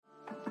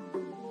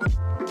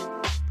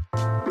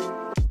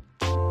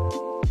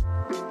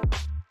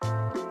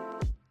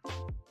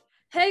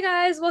Hey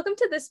guys, welcome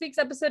to this week's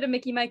episode of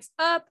Mickey Mike's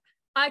Up.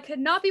 I could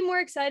not be more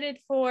excited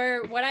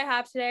for what I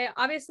have today.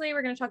 Obviously,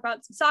 we're going to talk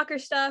about some soccer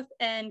stuff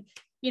and,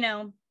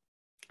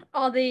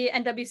 all the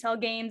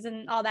NWSL games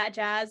and all that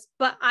jazz.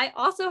 But I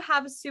also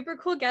have a super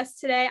cool guest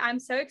today. I'm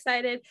so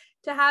excited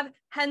to have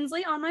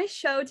Hensley on my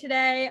show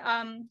today.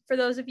 For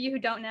those of you who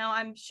don't know,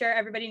 I'm sure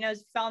everybody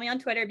knows, follow me on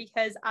Twitter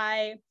because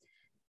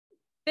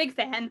big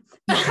fan.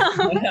 But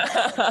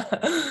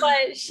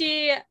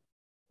she,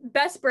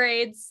 best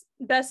braids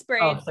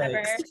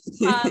ever.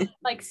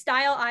 Like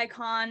style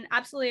icon,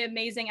 absolutely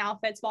amazing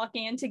outfits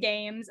walking into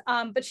games.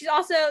 But she's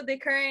also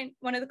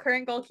one of the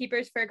current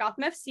goalkeepers for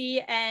Gotham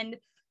FC, and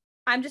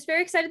I'm just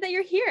very excited that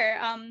you're here.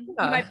 You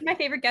might be my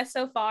favorite guest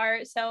so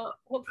far. So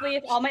hopefully,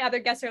 if all my other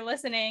guests are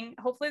listening,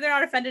 hopefully they're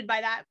not offended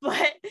by that.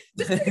 But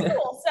just pretty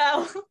cool.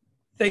 So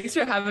thanks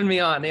for having me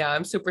on. Yeah,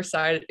 I'm super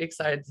excited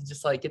to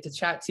just get to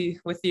chat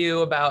with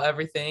you about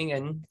everything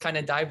and kind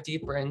of dive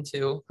deeper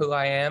into who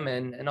I am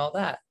and all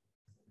that.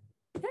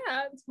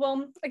 Yeah,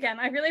 well, again,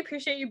 I really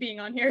appreciate you being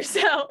on here. So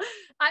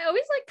I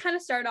always kind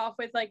of start off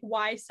with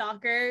why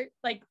soccer?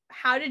 Like,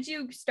 how did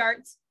you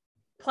start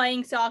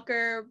playing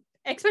soccer?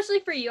 Especially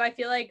for you, I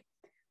feel like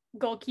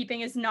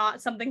goalkeeping is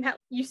not something that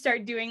you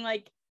start doing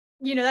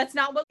that's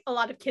not what a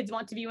lot of kids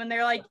want to be when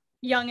they're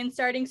young and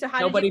starting. So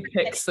nobody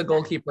picks the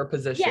goalkeeper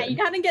position. Yeah, you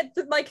kind of get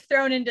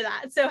thrown into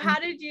that. So how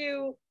did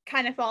you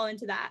kind of fall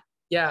into that?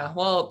 Yeah,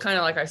 well, kind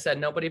of like I said,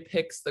 nobody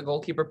picks the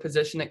goalkeeper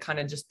position. It kind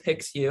of just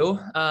picks you.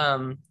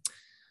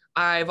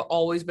 I've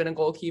always been a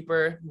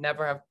goalkeeper,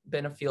 never have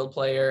been a field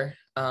player.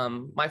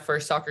 My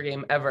first soccer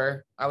game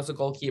ever, I was a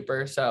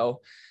goalkeeper.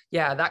 So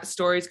yeah, that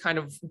story is kind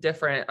of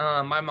different.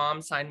 My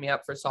mom signed me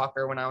up for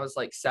soccer when I was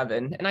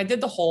 7, and I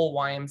did the whole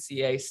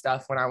YMCA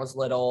stuff when I was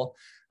little,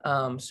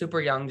 super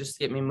young, just to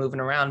get me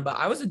moving around. But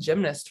I was a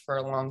gymnast for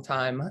a long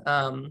time.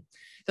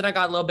 Then I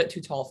got a little bit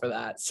too tall for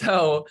that.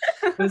 So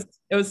it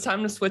was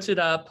time to switch it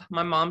up.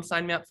 My mom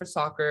signed me up for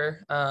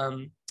soccer.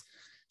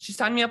 She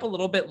signed me up a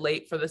little bit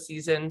late for the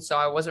season, so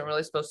I wasn't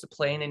really supposed to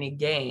play in any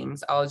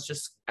games. I was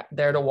just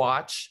there to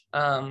watch.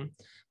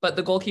 But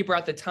the goalkeeper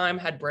at the time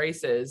had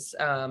braces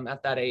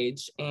at that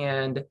age,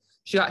 and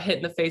she got hit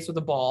in the face with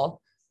a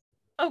ball.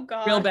 Oh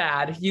God! Real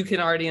bad. You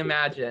can already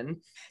imagine.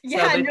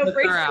 Yeah, so no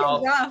braces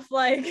are rough.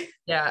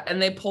 Yeah,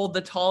 and they pulled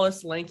the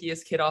tallest,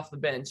 lankiest kid off the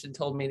bench and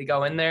told me to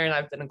go in there, and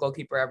I've been a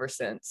goalkeeper ever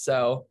since.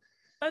 So.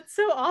 That's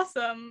so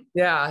awesome.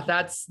 Yeah,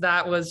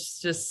 that was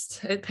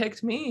just, it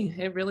picked me.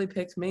 It really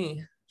picked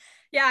me.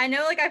 Yeah, I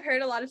know I've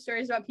heard a lot of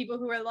stories about people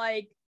who are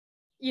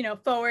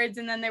forwards,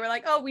 and then they were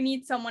oh, we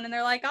need someone, and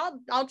they're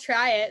I'll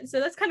try it. So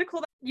that's kind of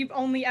cool that you've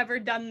only ever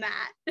done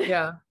that.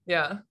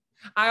 Yeah.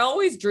 I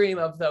always dream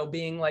of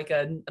being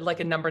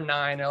a number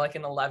 9 or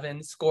an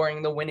 11,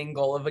 scoring the winning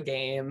goal of a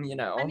game,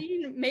 I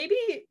mean,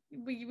 maybe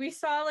we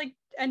saw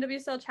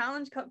NWSL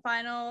Challenge Cup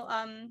final.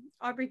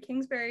 Aubrey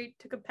Kingsbury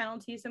took a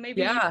penalty, so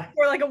maybe or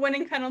a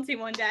winning penalty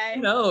one day.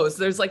 Who knows?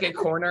 There's a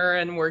corner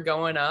and we're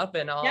going up,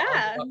 and I'll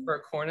go up for a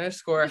corner,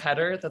 score a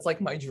header. That's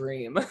my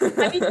dream.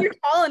 I mean, you're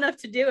tall enough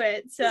to do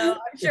it, so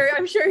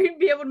I'm sure you'd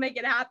be able to make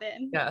it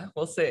happen. Yeah,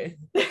 we'll see.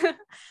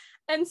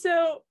 And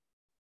so,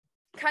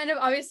 kind of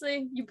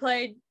obviously, you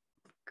played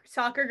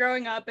soccer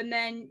growing up, and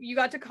then you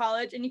got to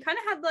college, and you kind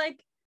of had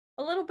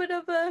a little bit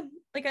of an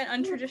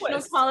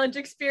untraditional college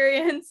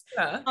experience.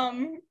 Yeah.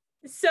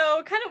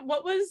 So kind of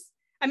what was,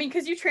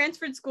 because you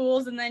transferred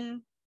schools and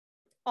then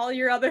all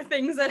your other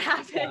things that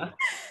happened. Yeah.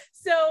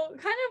 So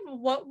kind of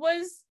what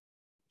was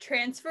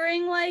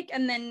transferring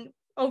and then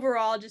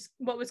overall just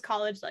what was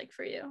college like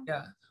for you?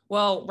 Yeah.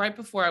 Well, right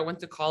before I went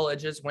to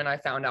college is when I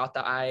found out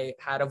that I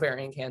had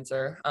ovarian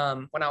cancer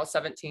when I was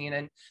 17,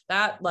 and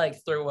that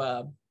threw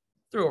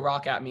a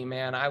rock at me,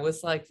 man. I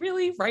was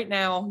really, right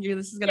now,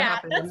 this is gonna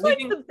happen. That's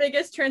the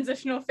biggest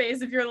transitional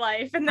phase of your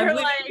life, and they're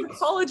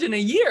college in a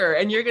year,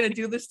 and you're gonna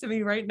do this to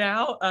me right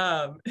now.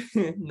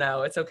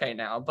 No, it's okay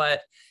now,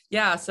 but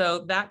yeah,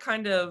 so that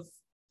kind of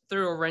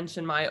threw a wrench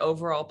in my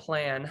overall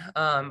plan.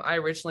 I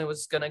originally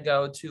was gonna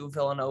go to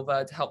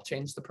Villanova to help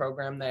change the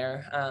program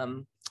there.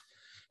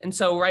 And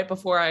so right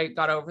before I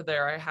got over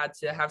there, I had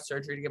to have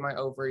surgery to get my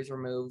ovaries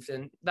removed,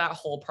 and that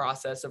whole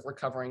process of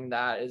recovering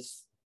that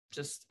is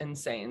just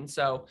insane.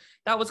 So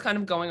that was kind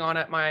of going on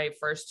at my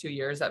first 2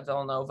 years at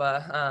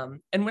Villanova.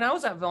 And when I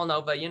was at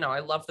Villanova, I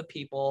love the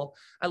people,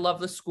 I love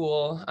the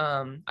school.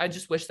 I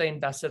just wish they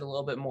invested a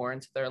little bit more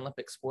into their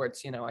Olympic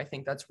sports. I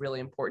think that's really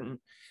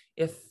important.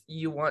 If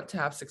you want to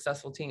have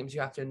successful teams,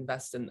 you have to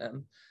invest in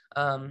them.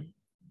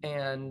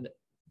 And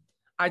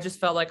I just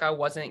felt like I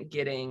wasn't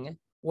getting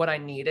what I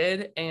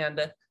needed.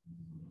 And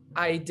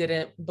I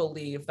didn't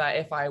believe that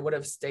if I would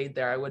have stayed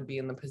there, I would be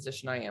in the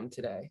position I am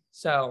today.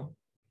 So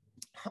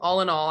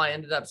all in all, I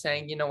ended up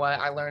saying, you know what,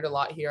 I learned a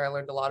lot here. I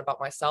learned a lot about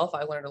myself.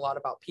 I learned a lot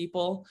about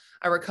people.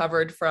 I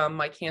recovered from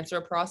my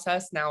cancer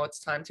process. Now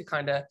it's time to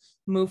kind of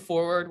move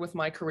forward with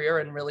my career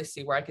and really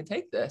see where I can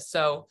take this.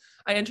 So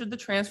I entered the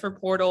transfer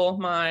portal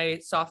my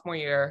sophomore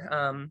year,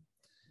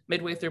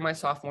 midway through my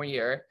sophomore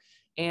year.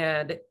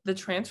 And the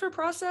transfer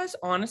process,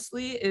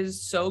 honestly,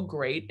 is so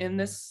great in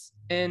this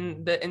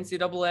in the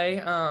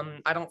NCAA.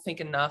 I don't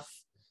think enough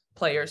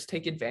players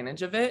take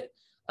advantage of it.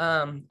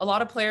 A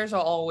lot of players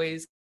are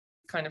always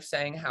kind of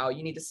saying how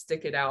you need to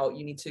stick it out.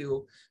 You need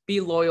to be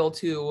loyal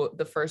to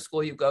the first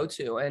school you go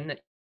to. And,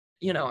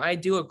 you know, I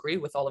do agree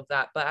with all of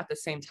that. But at the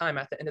same time,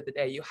 at the end of the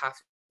day, you have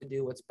to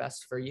do what's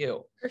best for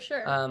you. For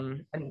sure.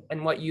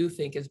 And what you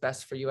think is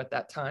best for you at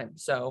that time.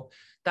 So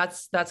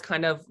that's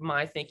kind of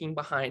my thinking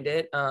behind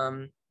it.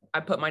 I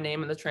put my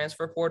name in the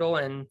transfer portal,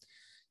 and,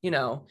 you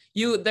know,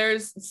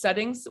 there's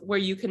settings where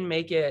you can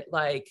make it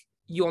like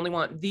you only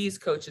want these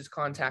coaches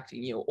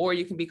contacting you, or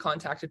you can be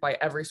contacted by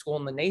every school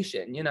in the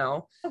nation, you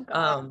know?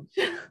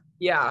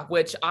 Yeah,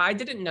 which I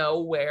didn't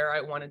know where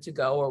I wanted to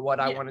go or what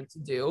I wanted to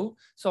do.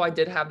 So I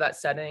did have that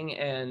setting,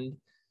 and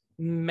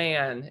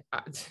man,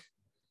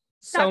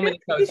 so many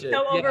coaches.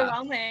 So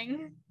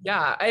overwhelming.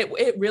 Yeah,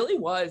 it really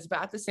was.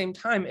 But at the same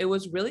time, it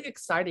was really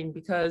exciting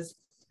because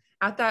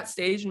at that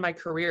stage in my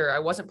career, I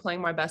wasn't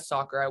playing my best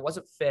soccer. I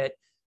wasn't fit.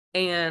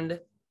 And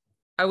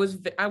I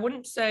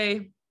wouldn't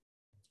say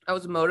I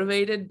was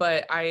motivated,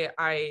 but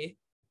I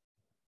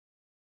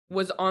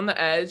was on the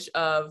edge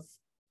of,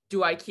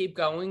 do I keep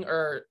going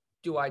or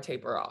do I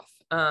taper off?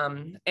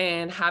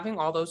 And having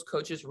all those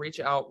coaches reach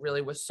out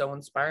really was so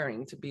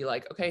inspiring to be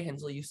like, okay,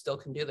 Hensley, you still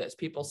can do this.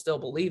 People still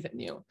believe in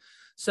you.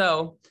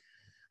 So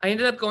I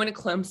ended up going to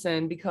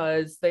Clemson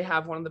because they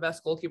have one of the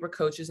best goalkeeper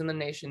coaches in the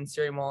nation,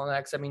 Siri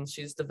Molinex. I mean,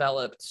 she's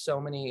developed so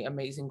many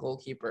amazing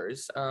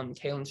goalkeepers.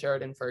 Kaylin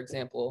Sheridan, for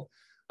example,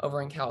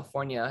 over in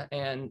California,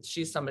 and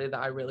she's somebody that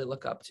I really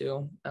look up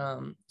to.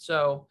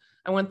 So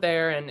I went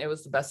there, and it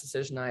was the best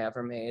decision I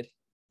ever made.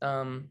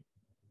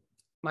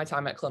 My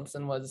time at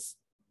Clemson was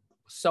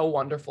so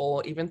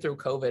wonderful. Even through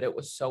COVID, it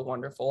was so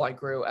wonderful. I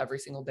grew every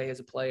single day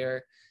as a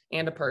player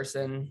and a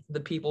person.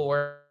 The people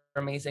were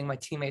amazing. My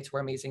teammates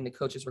were amazing. The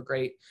coaches were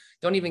great.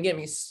 Don't even get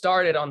me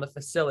started on the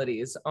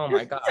facilities. Oh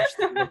my gosh,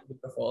 they were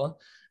beautiful.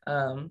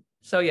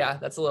 So yeah,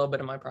 that's a little bit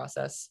of my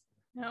process.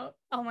 No,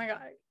 oh my gosh.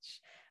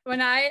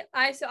 When I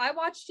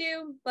watched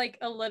you like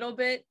a little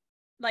bit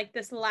like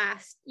this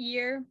last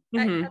year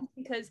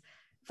because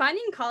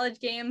finding college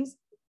games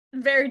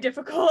very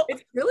difficult.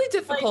 It's really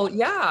difficult.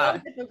 Yeah.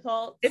 So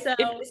difficult.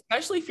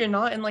 Especially if you're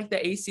not in like the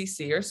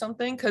ACC or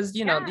something, because,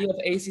 you know, you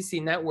have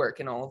ACC network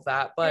and all of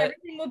that, but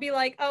everything will be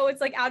like, oh, it's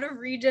like out of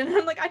region.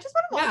 I'm like, I just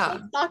want to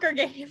watch soccer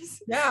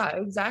games. Yeah,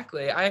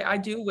 exactly. I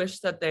do wish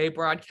that they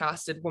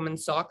broadcasted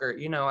women's soccer,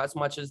 you know, as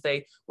much as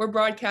they were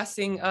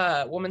broadcasting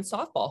women's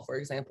softball, for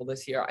example,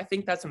 this year. I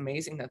think that's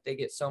amazing that they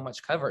get so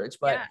much coverage,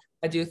 but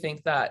I do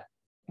think that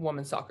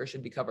women's soccer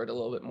should be covered a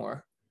little bit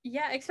more.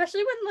 Yeah,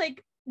 especially when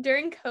like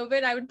during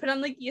COVID, I would put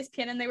on like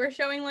ESPN and they were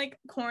showing like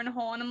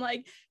cornhole, and I'm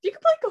like, if you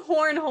can play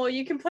cornhole,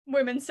 you can play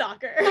women's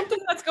soccer. Something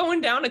that's going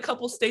down a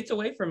couple states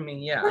away from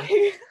me, yeah.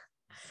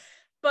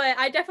 But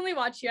I definitely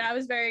watched you, and I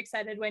was very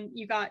excited when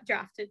you got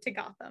drafted to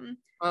Gotham.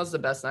 That was the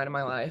best night of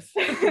my life.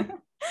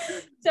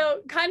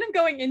 So kind of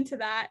going into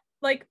that,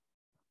 like,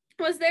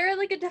 was there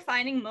like a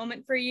defining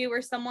moment for you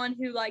or someone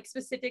who like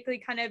specifically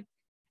kind of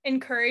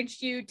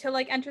encouraged you to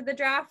like enter the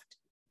draft?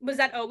 Was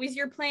that always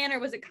your plan, or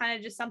was it kind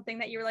of just something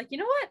that you were like, you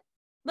know what?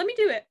 Let me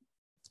do it?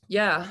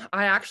 Yeah,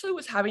 I actually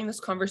was having this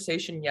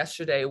conversation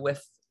yesterday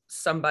with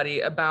somebody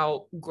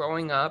about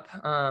growing up,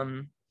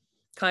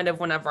 kind of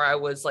whenever I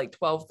was like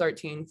 12,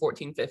 13,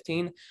 14,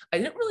 15. I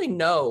didn't really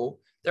know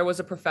there was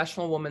a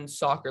professional women's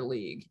soccer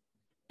league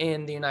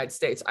in the United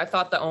States. I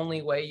thought the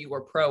only way you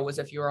were pro was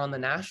if you were on the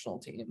national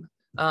team.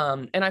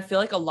 And I feel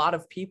like a lot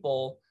of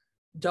people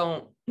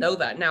don't know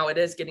that. Now it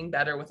is getting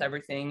better with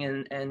everything,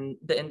 and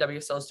the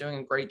NWSL is doing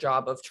a great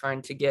job of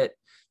trying to get,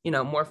 you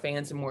know, more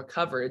fans and more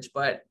coverage,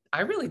 but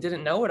I really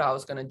didn't know what I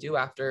was going to do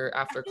after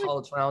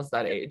college when I was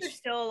that age. There's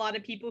still a lot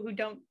of people who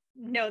don't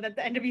know that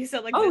the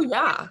NWSL like I'll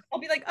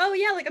be like, oh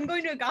yeah, like I'm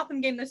going to a Gotham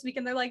game this week,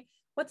 and they're like,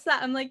 what's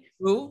that? I'm like,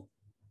 who?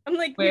 I'm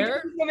like,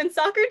 where? Women's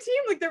soccer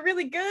team, like they're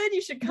really good,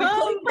 you should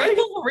come.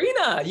 Rifle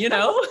Arena, you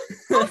know.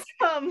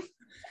 Awesome.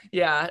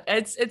 Yeah,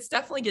 it's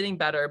definitely getting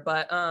better,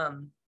 but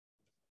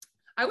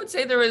I would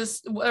say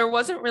there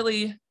wasn't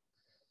really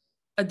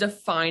a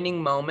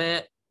defining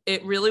moment.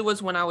 It really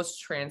was when I was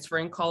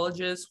transferring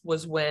colleges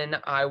was when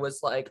I was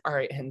like, all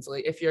right,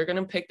 Hensley, if you're going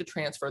to pick the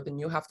transfer, then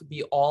you have to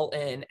be all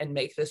in and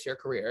make this your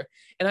career.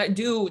 And I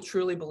do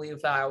truly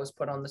believe that I was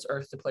put on this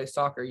earth to play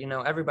soccer. You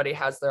know, everybody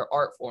has their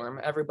art form.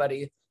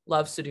 Everybody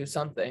loves to do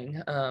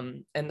something.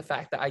 And the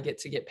fact that I get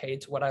to get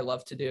paid to what I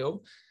love to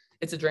do,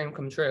 it's a dream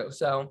come true.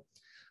 So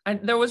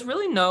there was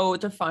really no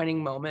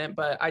defining moment,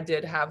 but I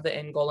did have the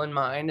end goal in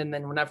mind. And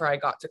then whenever I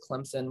got to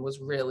Clemson was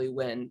really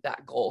when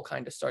that goal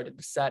kind of started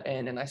to set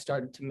in, and I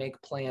started to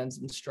make plans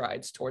and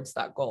strides towards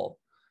that goal.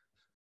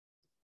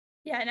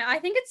 Yeah, no, I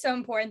think it's so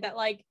important that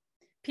like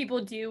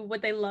people do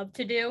what they love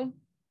to do.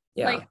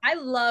 Yeah. Like I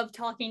love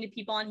talking to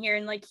people on here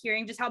and like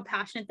hearing just how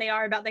passionate they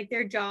are about like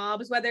their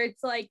jobs, whether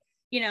it's like,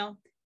 you know,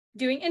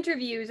 doing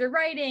interviews or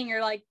writing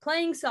or like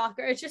playing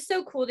soccer. It's just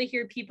so cool to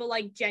hear people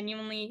like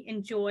genuinely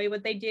enjoy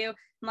what they do.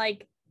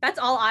 Like that's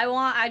all I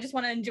want. I just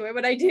want to enjoy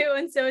what I do.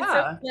 And so it's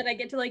so cool that I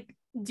get to like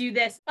do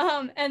this.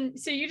 And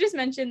so you just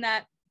mentioned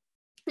that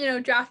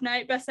draft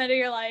night, best night of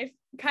your life.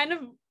 Kind of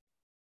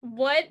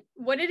what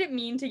did it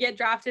mean to get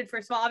drafted?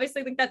 First of all,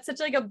 obviously, like that's such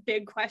like a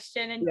big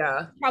question, and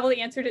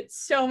probably answered it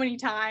so many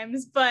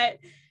times, but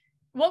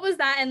what was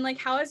that, and like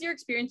how has your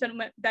experience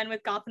been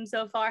with Gotham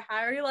so far? How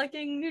are you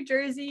liking New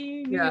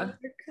Jersey, New York?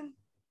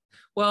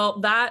 Well,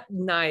 that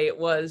night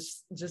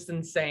was just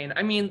insane.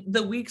 I mean,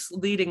 the weeks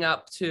leading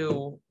up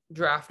to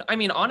draft, I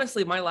mean,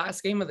 honestly, my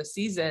last game of the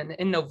season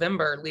in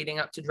November leading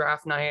up to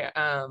draft night,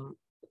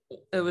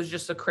 it was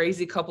just a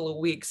crazy couple of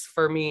weeks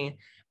for me,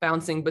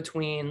 bouncing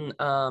between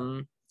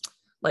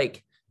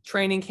like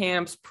training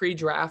camps,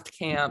 pre-draft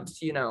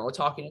camps,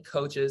 talking to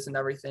coaches and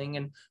everything,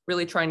 and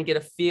really trying to get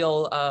a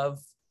feel of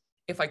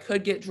if I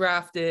could get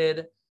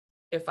drafted,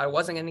 if I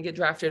wasn't going to get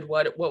drafted,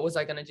 what was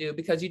I going to do?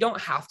 Because you don't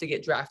have to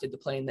get drafted to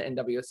play in the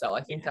NWSL.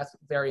 I think that's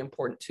very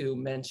important to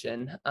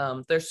mention.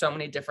 There's so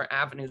many different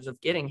avenues of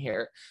getting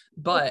here,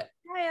 but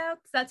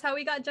that's how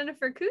we got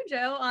Jennifer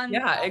Cujo on.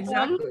 Yeah,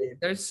 exactly.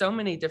 There's so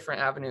many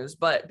different avenues,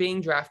 but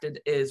being drafted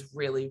is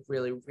really,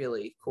 really,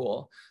 really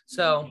cool.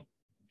 So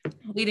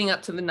leading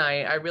up to the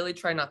night, I really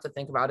try not to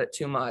think about it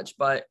too much,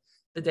 but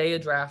the day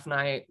of draft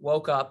night,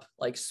 woke up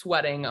like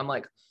sweating. I'm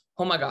like,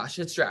 oh my gosh,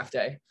 it's draft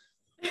day.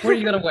 What are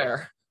you going to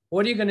wear?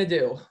 What are you going to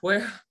do?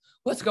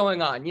 What's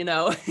going on?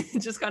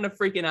 Just kind of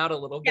freaking out a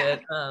little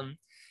bit.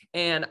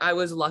 And I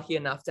was lucky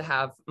enough to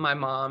have my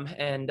mom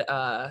and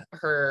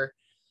her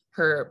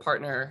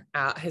partner,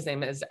 his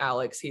name is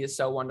Alex. He is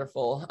so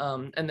wonderful.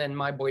 And then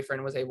my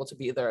boyfriend was able to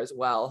be there as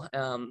well.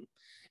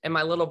 And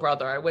my little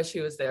brother, I wish he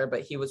was there,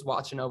 but he was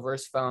watching over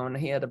his phone.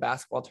 He had a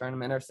basketball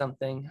tournament or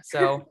something.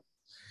 So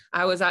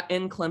I was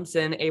in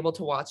Clemson, able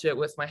to watch it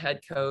with my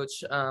head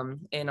coach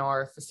in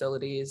our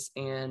facilities.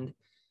 And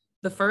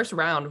the first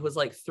round was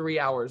like 3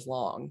 hours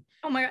long.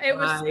 Oh my God, it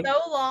was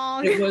so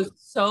long. It was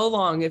so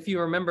long. If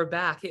you remember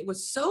back, it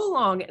was so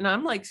long. And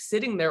I'm like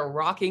sitting there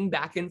rocking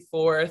back and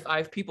forth. I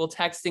have people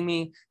texting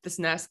me, this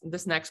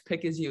next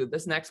pick is you.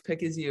 This next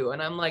pick is you.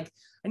 And I'm like,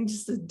 and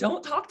just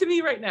don't talk to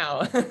me right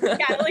now.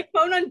 Like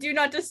phone on do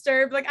not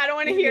disturb. Like, I don't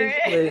want to hear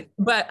it.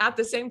 But at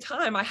the same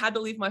time, I had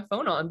to leave my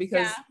phone on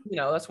because,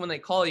 that's when they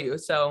call you.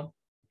 So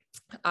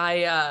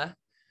I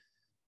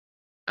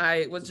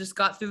was just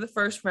got through the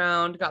first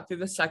round, got through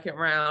the second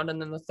round, and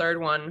then the third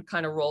one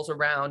kind of rolls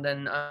around,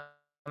 and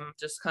I'm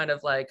just kind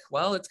of like,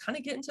 well, it's kind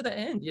of getting to the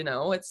end,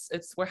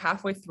 we're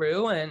halfway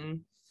through,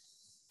 and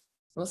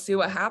we'll see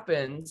what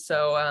happens.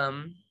 So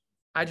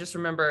I just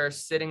remember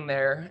sitting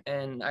there,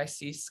 and I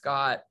see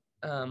Scott,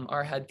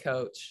 our head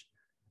coach.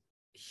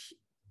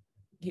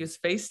 He was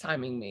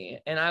FaceTiming me,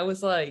 and I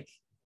was like,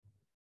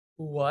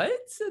 what?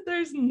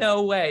 There's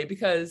no way,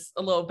 because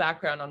a little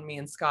background on me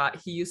and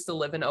Scott, he used to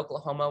live in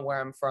Oklahoma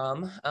where I'm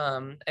from.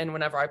 And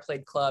whenever I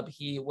played club,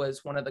 he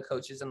was one of the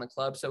coaches in the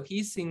club. So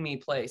he's seen me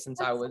play since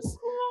I was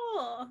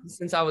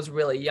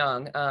really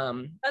young.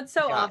 That's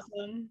so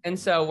awesome. And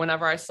so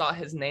whenever I saw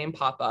his name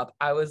pop up,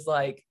 I was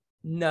like,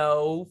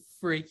 no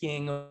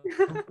freaking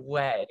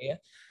way.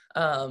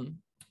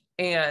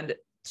 And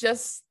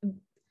just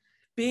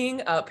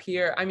being up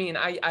here, I mean,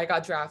 I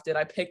got drafted,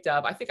 I picked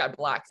up, I think I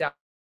blacked out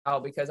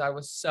because I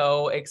was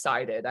so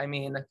excited. I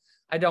mean,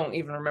 I don't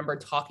even remember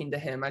talking to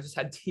him. I just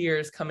had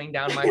tears coming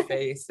down my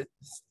face. It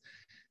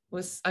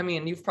was, I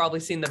mean, you've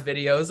probably seen the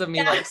videos of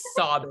me like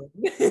sobbing.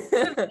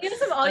 The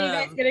videos of all you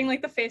guys getting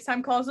like the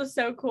FaceTime calls was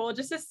so cool,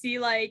 just to see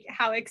like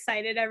how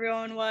excited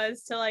everyone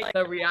was to like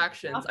the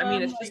reactions. I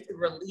mean, it's just a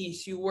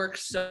release. You work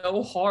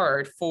so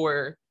hard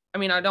for, I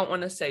mean, I don't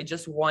want to say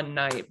just one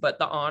night, but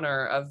the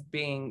honor of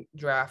being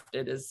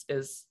drafted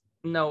is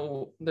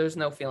no, there's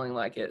no feeling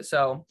like it.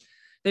 So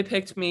they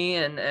picked me,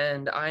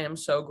 and I am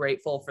so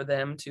grateful for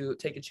them to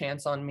take a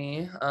chance on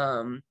me.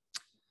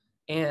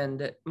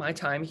 And my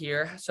time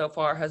here so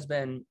far has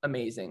been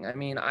amazing. I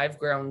mean, I've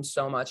grown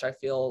so much. I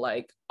feel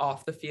like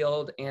off the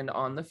field and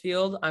on the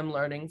field, I'm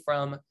learning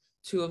from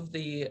two of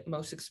the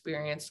most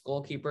experienced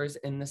goalkeepers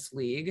in this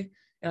league.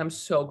 And I'm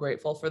so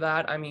grateful for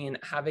that. I mean,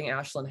 having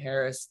Ashlyn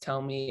Harris tell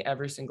me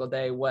every single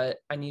day what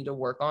I need to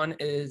work on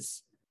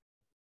is,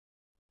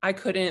 I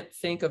couldn't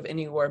think of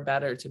anywhere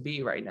better to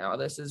be right now.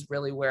 This is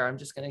really where I'm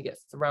just going to get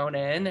thrown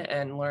in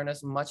and learn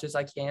as much as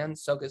I can,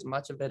 soak as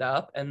much of it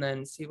up, and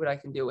then see what I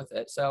can do with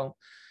it. So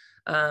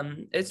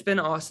it's been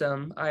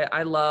awesome.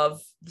 I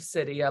love the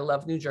city. I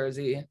love New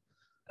Jersey.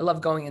 I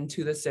love going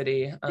into the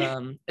city.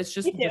 It's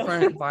just a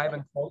different vibe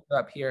and culture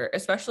up here,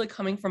 especially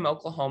coming from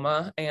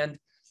Oklahoma and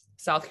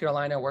South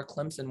Carolina, where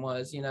Clemson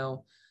was.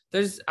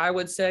 There's, I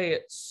would say,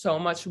 so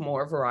much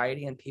more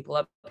variety in people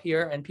up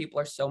here, and people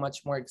are so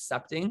much more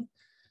accepting.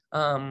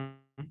 And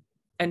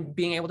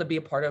being able to be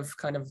a part of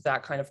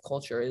that kind of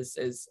culture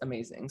is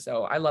amazing.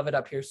 So I love it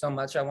up here so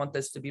much. I want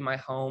this to be my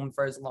home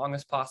for as long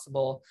as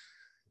possible.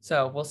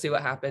 So we'll see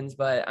what happens,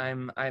 but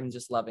I'm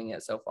just loving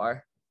it so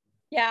far.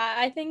 Yeah,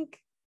 I think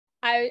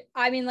I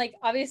mean, like,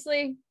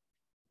 obviously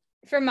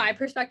from my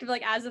perspective,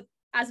 like as a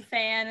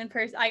fan and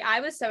person, I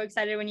was so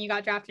excited when you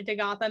got drafted to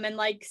Gotham, and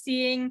like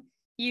seeing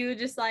you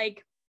just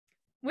like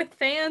with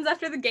fans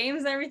after the games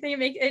and everything.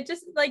 It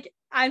just like,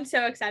 I'm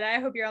so excited. I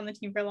hope you're on the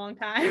team for a long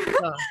time.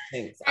 Oh,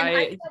 thanks. And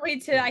I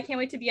can't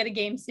wait to be at a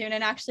game soon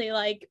and actually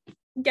like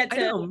get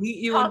to meet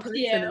you in talk person to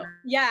you. and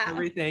Yeah.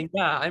 everything.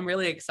 Yeah, I'm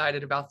really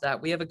excited about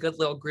that. We have a good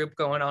little group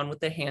going on with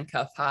the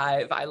handcuff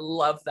hive. I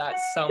love that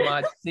so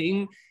much.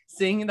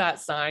 Seeing that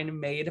sign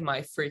made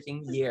my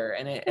freaking year,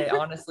 and it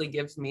honestly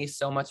gives me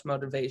so much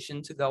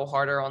motivation to go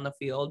harder on the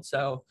field.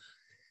 So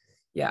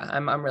yeah,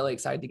 I'm really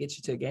excited to get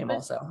you to a game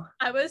also.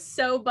 I was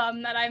so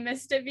bummed that I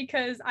missed it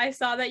because I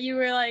saw that you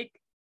were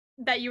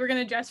going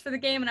to dress for the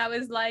game, and I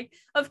was like,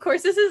 of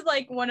course, this is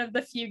like one of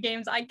the few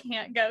games I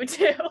can't go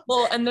to.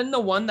 Well, and then the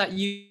one that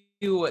you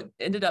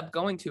ended up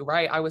going to,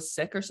 right? I was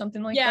sick or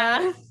something like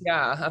that.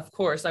 Yeah, of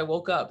course. I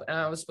woke up and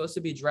I was supposed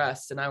to be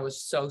dressed, and I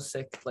was so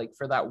sick like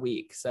for that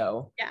week.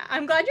 So yeah,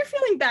 I'm glad you're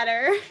feeling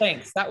better.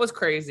 Thanks. That was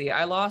crazy.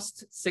 I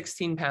lost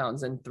 16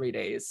 pounds in 3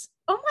 days.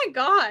 Oh my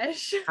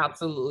gosh.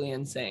 Absolutely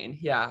insane.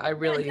 Yeah, I'm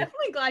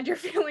definitely glad you're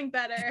feeling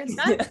better.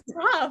 That's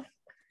rough.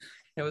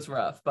 It was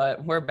rough,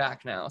 but we're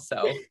back now.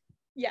 So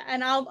yeah,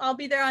 and I'll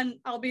be there on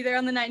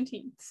the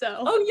 19th. So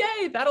oh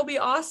yay, that'll be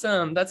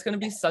awesome. That's gonna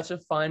be such a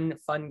fun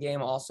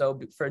game also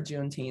for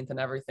Juneteenth and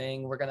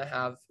everything. We're gonna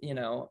have,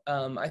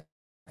 I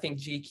think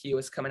GQ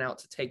is coming out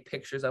to take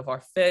pictures of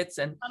our fits,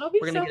 and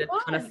we're gonna get a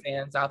ton of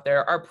fans out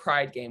there. Our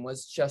Pride game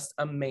was just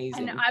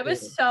amazing. And I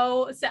was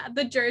so sad.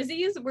 The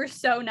jerseys were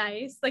so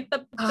nice, like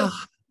the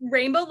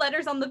rainbow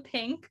letters on the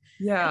pink.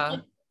 Yeah,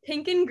 and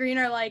pink and green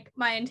are like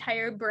my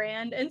entire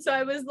brand, and so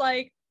I was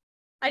like,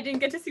 I didn't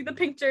get to see the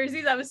pink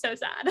jerseys. I was so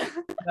sad.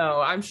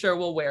 No, I'm sure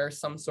we'll wear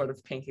some sort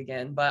of pink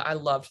again, but I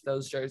loved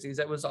those jerseys.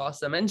 It was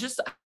awesome. And just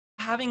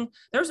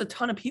there's a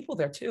ton of people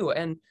there too.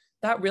 And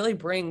that really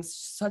brings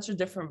such a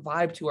different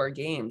vibe to our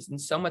games and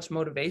so much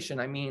motivation.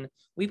 I mean,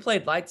 we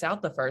played lights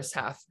out the first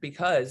half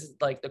because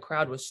like the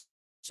crowd was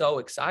so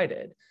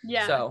excited.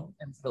 Yeah. So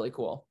it's really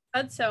cool.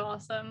 That's so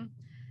awesome.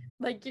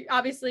 Like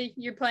obviously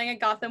you're playing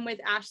at Gotham with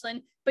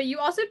Ashlyn, but you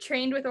also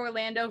trained with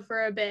Orlando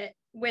for a bit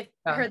with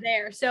her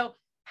there. So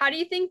how do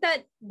you think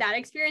that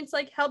experience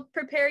like helped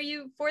prepare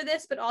you for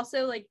this? But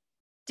also like,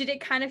 did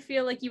it kind of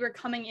feel like you were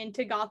coming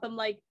into Gotham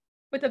like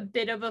with a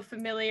bit of a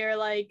familiar,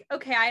 like,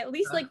 okay, I at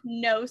least like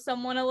know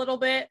someone a little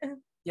bit?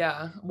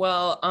 Yeah.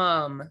 Well,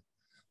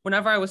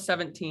 whenever I was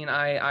 17,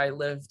 I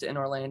lived in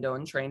Orlando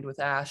and trained with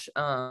Ash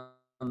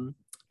and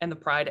the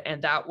Pride,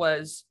 and that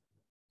was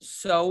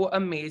so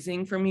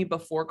amazing for me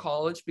before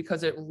college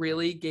because it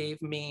really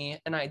gave me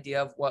an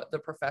idea of what the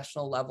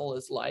professional level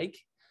is like.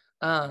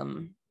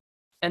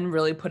 And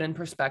really put in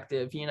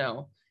perspective,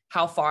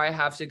 how far I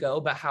have to go,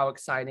 but how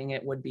exciting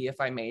it would be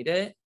if I made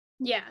it.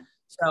 Yeah.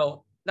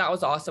 So that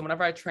was awesome.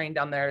 Whenever I trained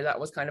down there, that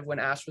was kind of when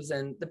Ash was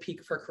in the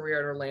peak of her career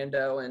at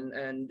Orlando,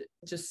 and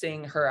just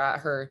seeing her at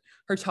her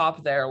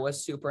top there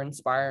was super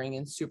inspiring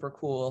and super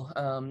cool.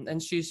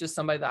 And she's just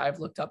somebody that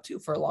I've looked up to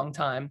for a long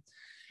time.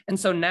 And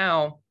so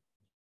now,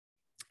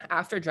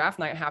 after draft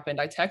night happened,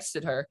 I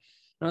texted her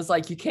and was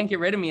like, "You can't get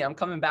rid of me. I'm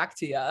coming back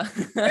to you."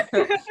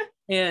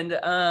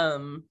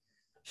 And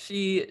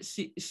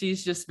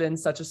she's just been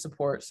such a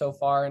support so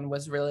far and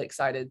was really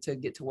excited to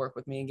get to work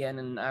with me again.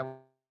 And I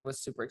was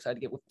super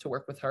excited to get to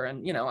work with her.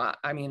 And,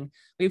 I mean,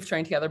 we've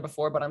trained together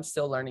before, but I'm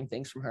still learning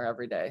things from her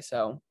every day.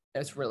 So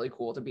it's really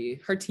cool to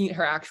be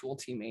her actual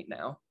teammate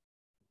now.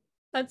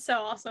 That's so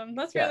awesome.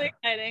 That's really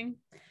exciting.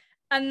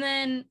 And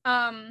then,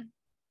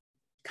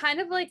 kind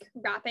of like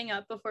wrapping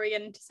up before we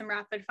get into some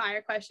rapid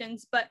fire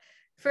questions, but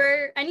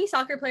for any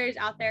soccer players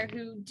out there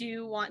who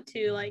do want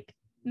to like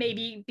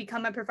maybe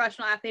become a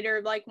professional athlete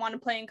or like want to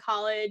play in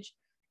college,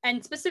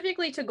 and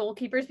specifically to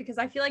goalkeepers, because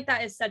I feel like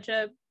that is such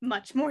a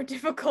much more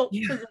difficult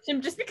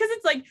position just because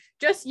it's like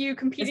just you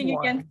competing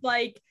against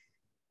like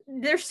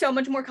there's so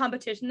much more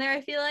competition there,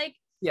 I feel like.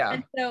 Yeah.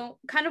 And so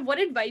kind of what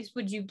advice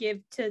would you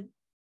give to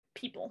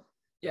people?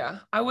 Yeah,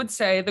 I would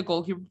say the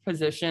goalkeeper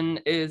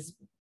position is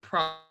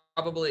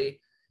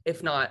probably,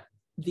 if not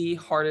the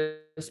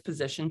hardest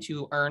position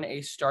to earn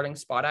a starting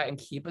spot at and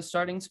keep a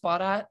starting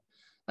spot at.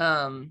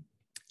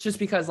 Just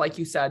because, like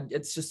you said,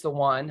 it's just the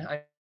one.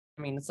 I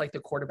mean, it's like the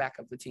quarterback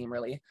of the team,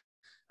 really.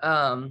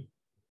 And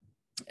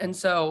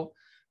so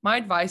my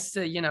advice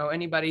to,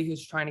 anybody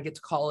who's trying to get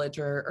to college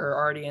or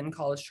already in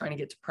college trying to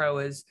get to pro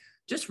is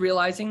just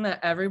realizing that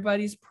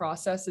everybody's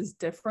process is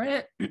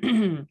different.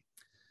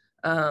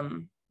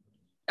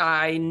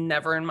 I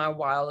never in my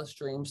wildest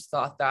dreams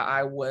thought that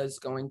I was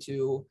going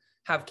to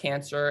have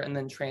cancer and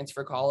then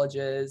transfer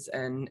colleges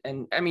and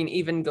I mean,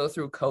 even go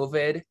through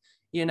COVID.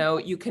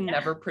 You can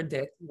never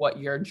predict what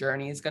your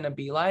journey is going to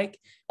be like.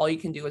 All you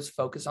can do is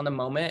focus on the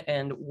moment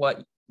and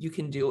what you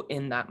can do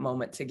in that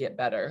moment to get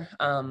better.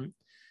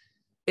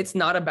 It's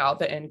not about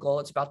the end goal.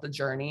 It's about the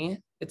journey.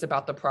 It's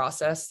about the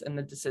process and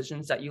the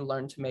decisions that you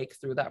learn to make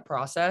through that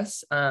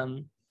process.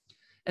 And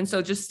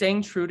so just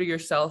staying true to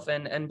yourself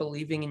and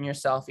believing in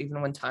yourself,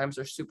 even when times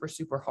are super,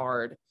 super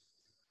hard,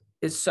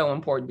 is so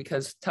important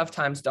because tough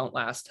times don't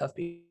last. Tough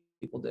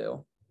people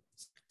do.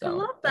 So I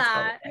love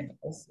that.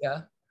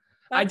 Yeah.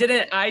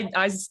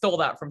 I stole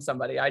that from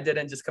somebody. I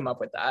didn't just come up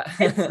with that.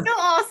 It's still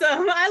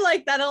awesome. I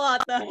like that a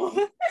lot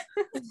though.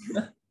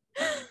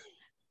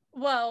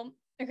 Well,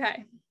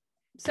 okay.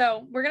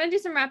 So we're gonna do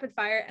some rapid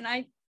fire,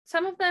 and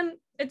some of them,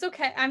 it's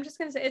okay. I'm just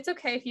gonna say it's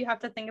okay if you have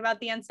to think about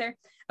the answer.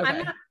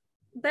 Okay.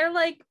 They're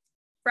like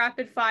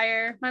rapid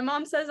fire. My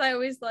mom says I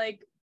always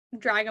like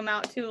drag them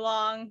out too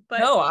long, but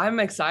no, I'm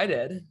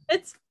excited.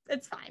 It's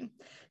fine.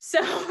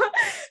 So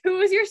who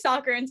was your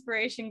soccer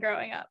inspiration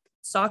growing up?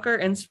 Soccer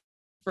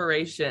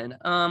inspiration.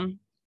 I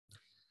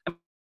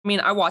mean,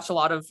 I watch a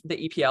lot of the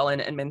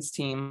EPL and men's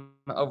team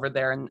over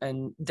there,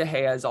 and De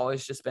Gea has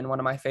always just been one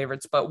of my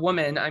favorites. But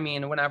women, I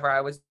mean, whenever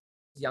I was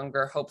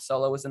younger, Hope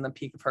Solo was in the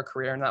peak of her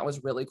career, and that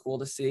was really cool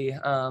to see.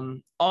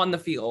 On the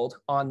field.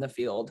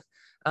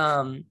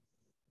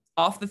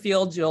 Off the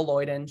field, Jill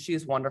Loyden,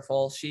 she's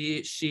wonderful.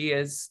 She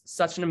is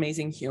such an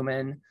amazing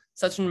human,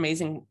 such an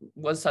amazing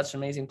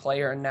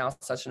player, and now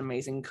such an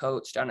amazing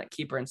coach down at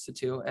Keeper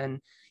Institute. And,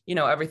 you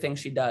know, everything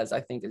she does,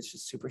 I think is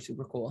just super,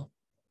 super cool.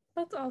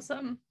 That's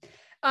awesome.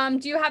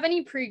 Do you have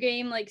any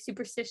pregame like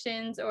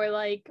superstitions or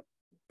like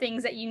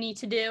things that you need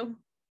to do?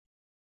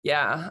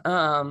 Yeah.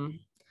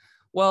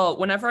 Well,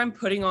 whenever I'm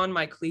putting on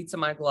my cleats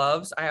and my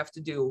gloves, I have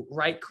to do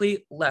right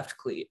cleat, left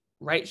cleat,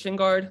 right shin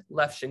guard,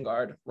 left shin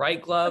guard,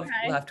 right glove,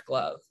 left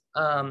glove.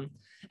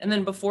 And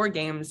then before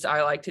games,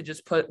 I like to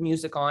just put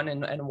music on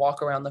and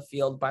walk around the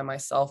field by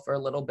myself for a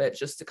little bit,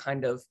 just to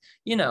kind of,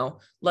 you know,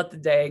 let the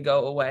day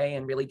go away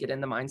and really get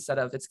in the mindset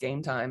of it's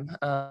game time.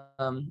 I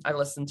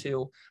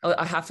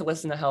have to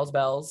listen to Hell's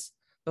Bells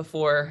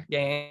before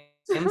games.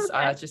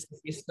 Just to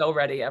be so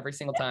ready every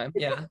single time.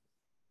 Yeah.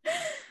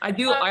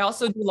 I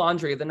also do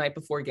laundry the night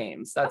before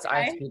games.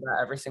 I have to do that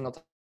every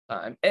single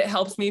time. It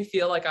helps me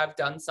feel like I've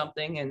done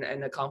something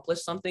and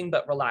accomplished something,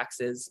 but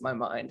relaxes my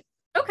mind.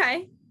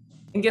 Okay.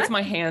 And gets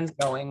my hands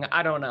going.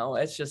 I don't know.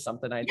 It's just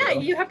something I do. Yeah,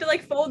 you have to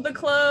like fold the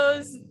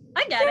clothes.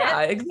 I get it.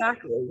 Yeah,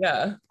 exactly.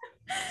 Yeah.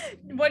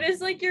 What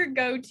is like your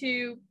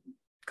go-to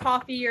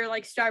coffee or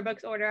like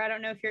Starbucks order? I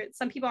don't know if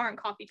some people aren't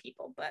coffee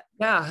people, but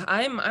yeah,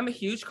 I'm a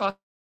huge coffee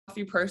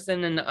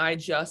person, and I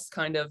just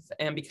kind of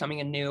am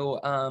becoming a new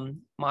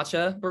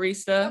matcha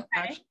barista.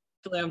 Okay.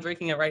 Actually, I'm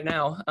drinking it right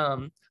now.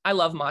 I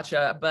love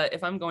matcha, but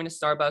if I'm going to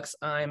Starbucks,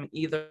 I'm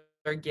either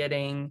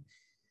getting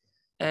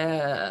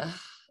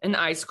an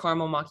iced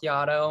caramel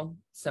macchiato,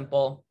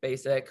 simple,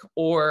 basic,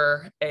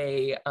 or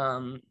a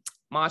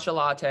matcha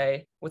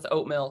latte with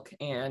oat milk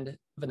and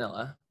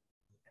vanilla.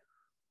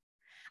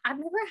 I've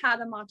never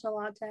had a matcha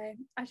latte.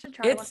 I should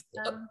try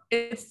one.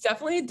 It's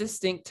definitely a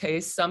distinct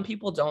taste. Some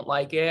people don't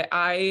like it.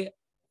 I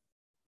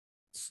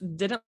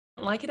didn't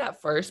like it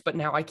at first, but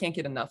now I can't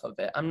get enough of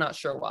it. I'm not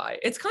sure why.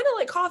 It's kind of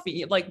like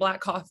coffee, like black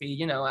coffee.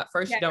 You know, at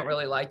first you don't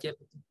really like it.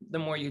 The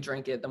more you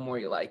drink it, the more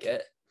you like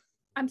it.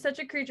 I'm such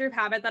a creature of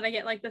habit that I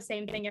get like the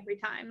same thing every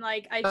time.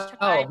 Like I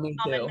try almond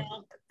milk.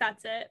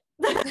 That's it.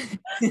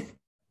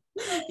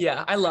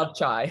 Yeah, I love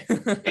chai.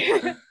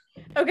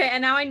 Okay,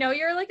 and now I know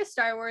you're like a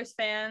Star Wars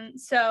fan.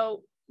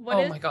 So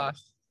oh my gosh.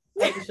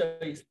 I have to show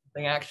you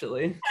something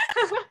actually.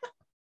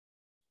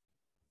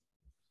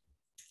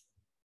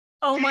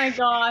 Oh my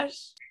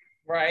gosh.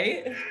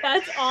 Right?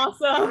 That's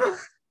awesome.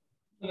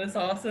 That's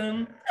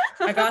awesome.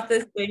 I got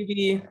this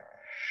baby.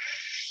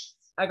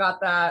 I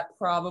got that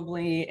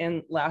probably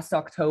in last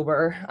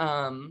October.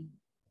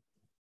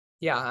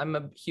 Yeah, I'm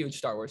a huge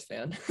Star Wars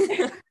fan.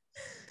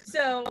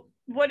 So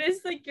what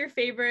is like your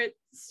favorite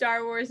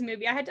Star Wars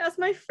movie? I had to ask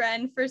my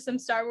friend for some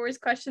Star Wars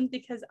questions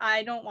because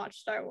I don't watch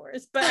Star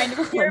Wars, but I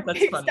know you're a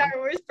big Star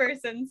Wars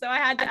person, so I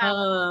had to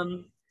ask.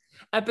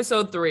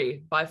 Episode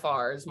 3 by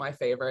far is my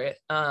favorite.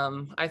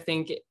 I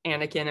think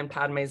Anakin and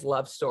Padme's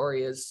love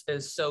story is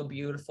so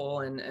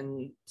beautiful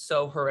and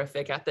so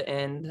horrific at the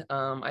end.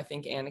 I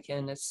think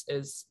Anakin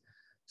is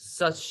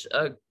such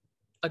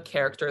a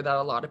character that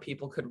a lot of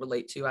people could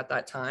relate to at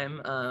that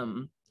time.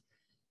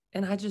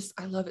 And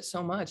I love it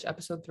so much.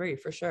 Episode 3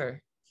 for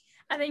sure.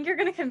 I think you're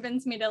gonna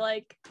convince me to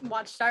like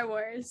watch Star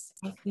Wars.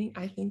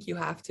 I think you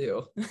have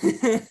to.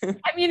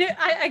 I mean,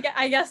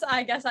 I guess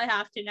I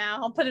have to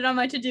now. I'll put it on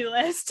my to-do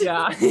list.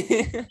 Yeah.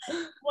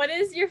 What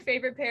is your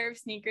favorite pair of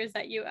sneakers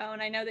that you own?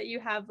 I know that you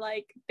have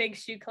like big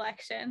shoe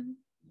collection.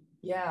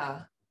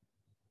 Yeah.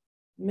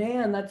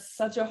 Man, that's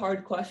such a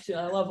hard question.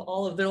 I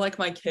love they're like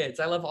my kids.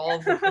 I love all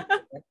of them. I'm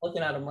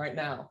looking at them right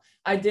now.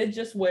 I did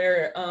just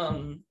wear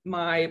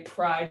my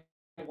Pride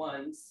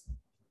ones.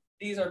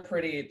 These are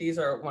pretty. These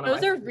are one of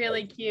those are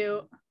really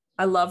cute.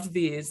 I loved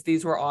these.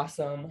 These were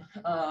awesome.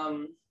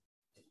 I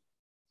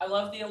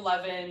love the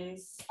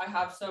 11s. I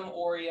have some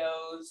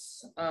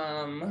Oreos.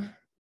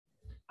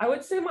 I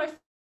would say my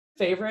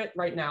favorite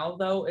right now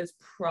though is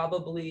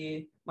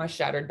probably my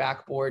Shattered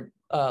Backboard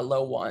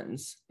low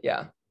ones.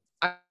 Yeah.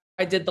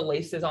 I did the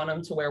laces on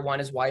them to where one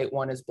is white,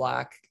 one is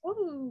black.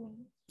 Ooh.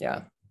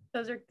 Yeah.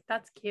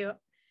 That's cute.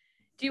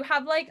 Do you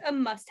have like a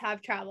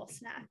must-have travel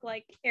snack,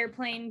 like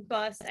airplane,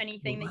 bus,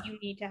 anything that you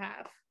need to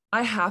have?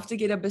 I have to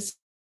get a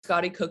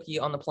biscotti cookie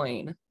on the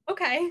plane.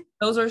 Okay.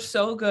 Those are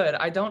so good.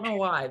 I don't know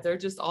why. They're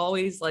just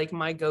always like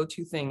my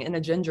go-to thing. And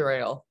a ginger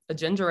ale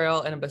and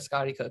a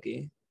biscotti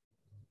cookie.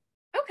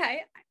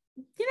 Okay.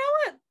 You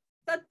know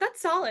what?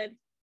 That's solid.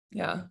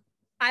 Yeah.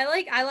 I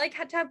like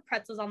had to have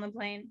pretzels on the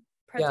plane.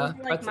 Pretzels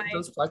Yeah. are like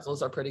Those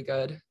pretzels are pretty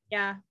good.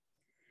 yeah.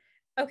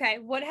 Okay.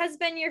 What has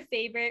been your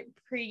favorite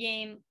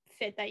pregame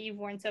fit that you've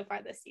worn so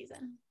far this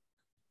season?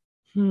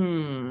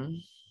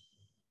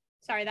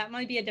 Sorry, that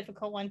might be a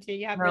difficult one too.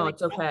 You have No,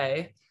 it's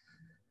okay.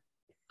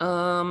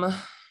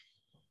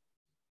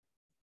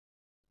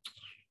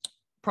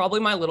 Probably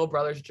my little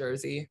brother's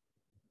jersey.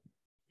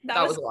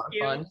 That was a lot of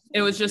fun.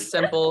 It was just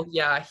simple.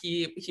 Yeah,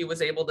 he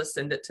was able to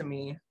send it to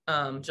me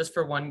just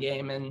for one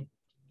game, and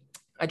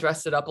I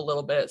dressed it up a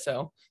little bit,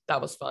 so that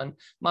was fun.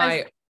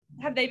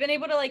 Have they been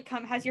able to like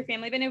come? Has your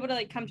family been able to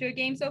like come to a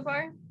game so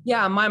far?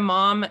 Yeah, my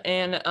mom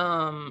and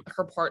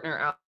her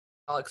partner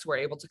Alex were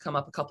able to come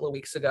up a couple of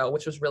weeks ago,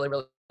 which was really,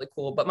 really, really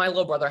cool. But my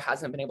little brother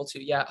hasn't been able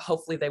to yet.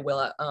 Hopefully they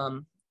will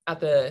at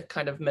the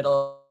kind of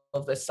middle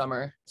of this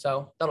summer.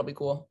 So that'll be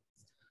cool.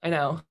 I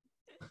know.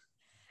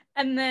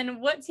 And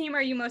then what team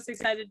are you most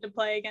excited to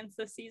play against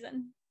this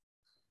season?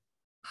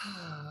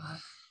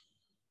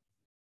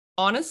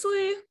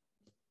 Honestly,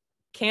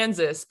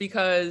 Kansas,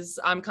 because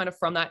I'm kind of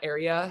from that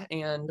area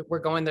and we're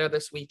going there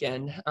this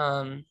weekend.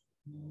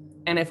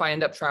 And if I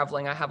end up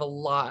traveling, I have a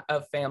lot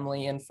of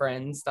family and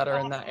friends that are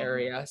in that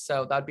area.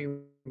 So that'd be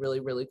really,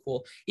 really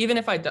cool. Even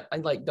if I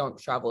don't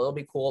travel, it'll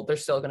be cool. They're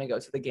still going to go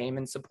to the game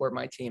and support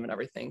my team and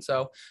everything.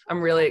 So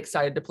I'm really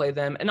excited to play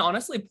them. And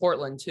honestly,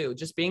 Portland too,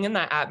 just being in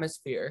that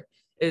atmosphere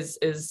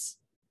is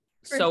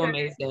so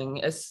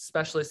amazing,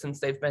 especially since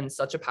they've been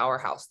such a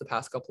powerhouse the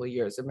past couple of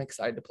years. I'm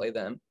excited to play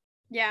them.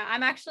 Yeah,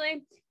 I'm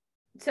actually,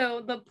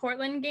 so the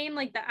Portland game,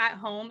 like the at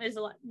home is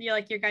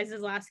like your guys'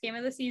 last game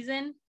of the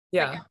season.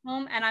 Yeah. Like at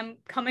home, and I'm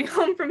coming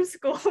home from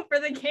school for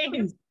the game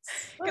because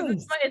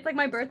it's like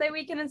my birthday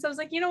weekend. And so I was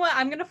like, you know what?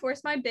 I'm going to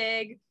force my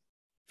big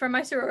from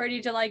my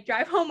sorority to like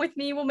drive home with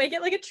me. We'll make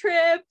it like a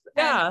trip.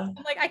 Yeah. And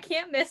I'm like, I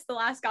can't miss the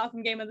last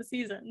Gotham game of the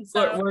season.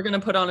 So we're going to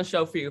put on a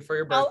show for you for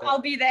your birthday. I'll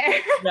be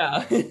there.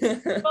 Yeah.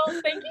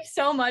 Well, thank you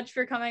so much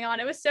for coming on.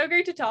 It was so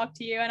great to talk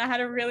to you. And I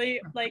had a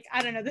really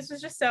I don't know, this was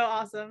just so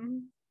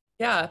awesome.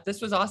 Yeah,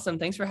 this was awesome.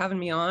 Thanks for having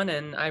me on.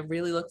 And I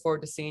really look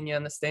forward to seeing you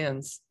in the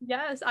stands.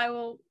 Yes, I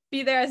will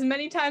be there as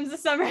many times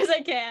this summer as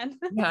I can.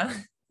 Yeah.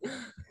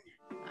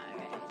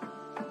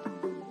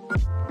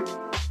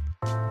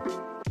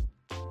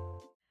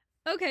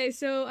 Okay,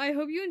 so I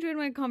hope you enjoyed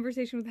my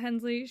conversation with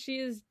Hensley. She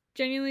is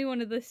genuinely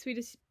one of the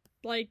sweetest,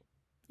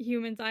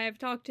 humans I have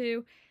talked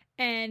to,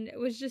 and it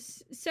was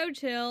just so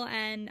chill,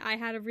 and I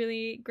had a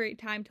really great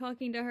time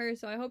talking to her,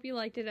 so I hope you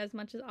liked it as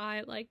much as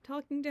I liked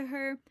talking to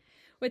her.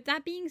 With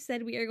that being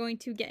said, we are going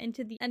to get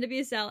into the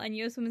NWSL and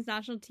U.S. Women's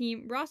National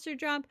Team roster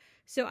drop,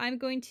 so I'm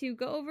going to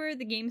go over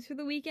the games for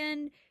the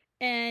weekend,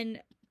 and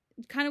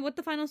kind of what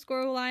the final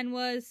scoreline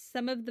was,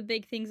 some of the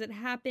big things that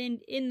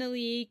happened in the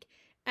league,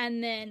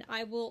 and then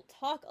I will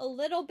talk a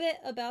little bit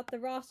about the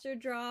roster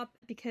drop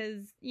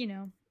because,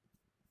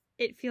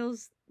 it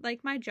feels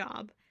like my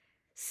job.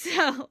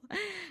 So,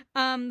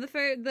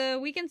 the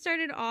weekend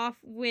started off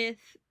with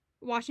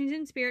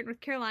Washington Spirit with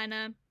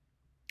Carolina.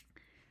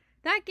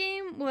 That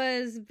game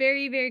was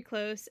very, very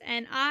close,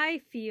 and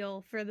I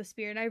feel for the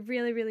Spirit. I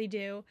really, really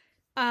do.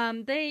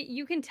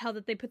 You can tell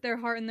that they put their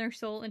heart and their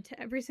soul into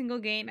every single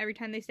game, every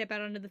time they step out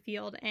onto the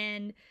field,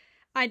 and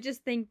I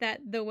just think that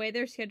the way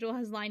their schedule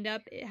has lined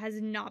up, it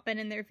has not been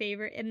in their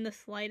favor in the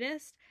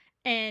slightest,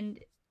 and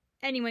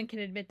anyone can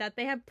admit that.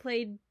 They have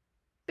played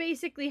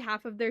basically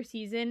half of their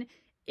season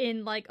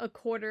in a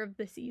quarter of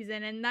the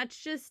season, and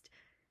that's just,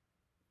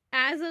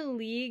 as a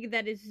league,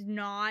 that is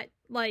not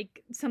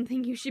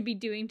something you should be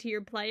doing to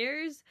your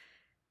players.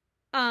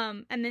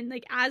 And then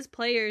as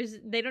players,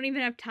 they don't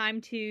even have time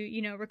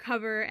to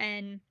recover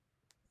and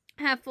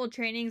have full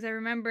trainings. I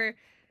remember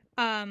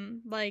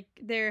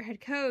their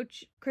head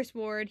coach, Chris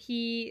Ward,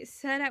 he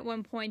said at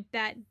one point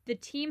that the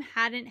team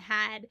hadn't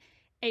had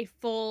a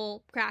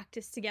full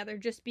practice together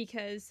just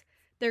because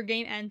their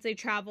game ends, they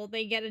travel,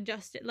 they get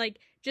adjusted,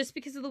 just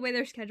because of the way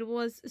their schedule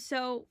was.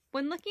 So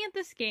when looking at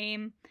this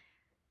game,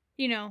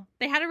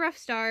 they had a rough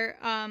start,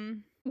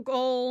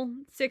 goal,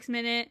 6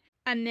 minute,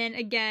 and then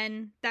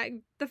again,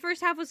 the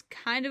first half was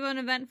kind of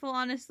uneventful,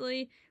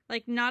 honestly,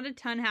 not a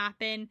ton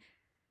happened,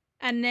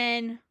 and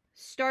then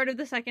start of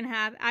the second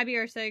half, Abby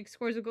Erceg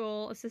scores a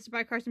goal, assisted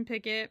by Carson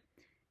Pickett,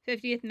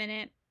 50th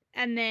minute,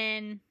 and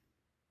then,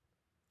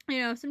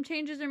 some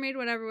changes are made,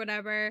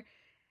 whatever.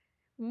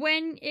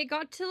 When it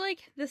got to,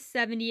 the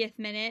 70th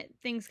minute,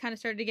 things kind of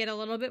started to get a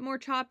little bit more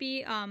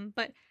choppy,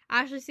 but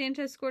Ashley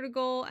Sanchez scored a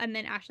goal, and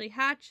then Ashley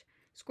Hatch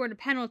scored a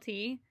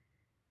penalty,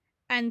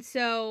 and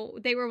so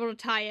they were able to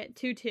tie it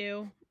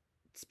 2-2.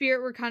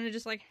 Spirit were kind of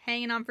just,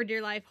 hanging on for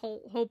dear life,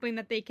 hoping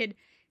that they could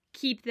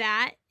keep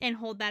that and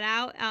hold that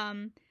out.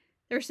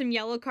 There's some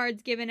yellow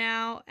cards given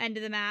out, end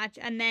of the match,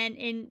 and then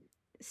in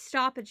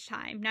stoppage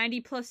time,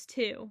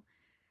 90+2,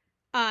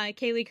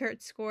 Kaylee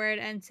Kurtz scored,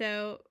 and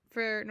so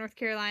for North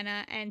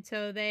Carolina, and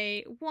so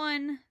they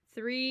won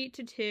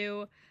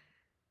 3-2.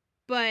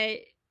 But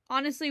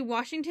honestly,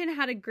 Washington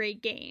had a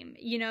great game.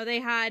 You know, they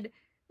had,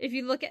 if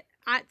you look at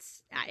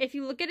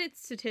it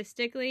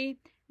statistically,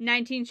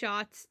 19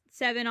 shots,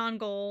 7 on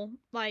goal,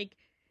 like,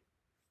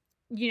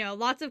 you know,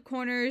 lots of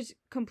corners,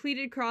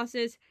 completed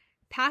crosses,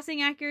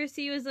 passing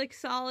accuracy was like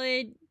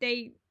solid.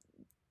 They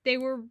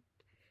were,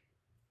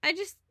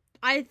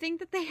 I think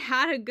that they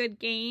had a good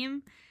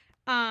game.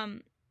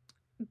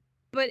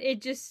 But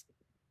it just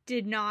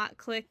did not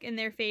click in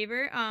their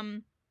favor.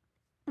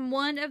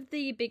 One of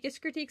the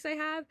biggest critiques I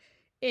have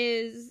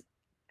is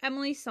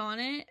Emily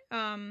Sonnet.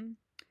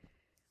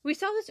 We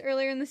saw this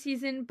earlier in the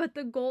season, but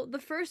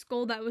the first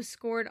goal that was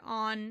scored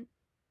on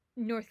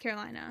North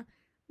Carolina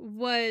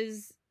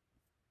was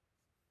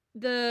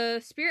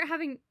the Spirit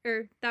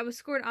that was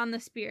scored on the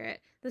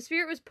Spirit. The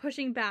Spirit was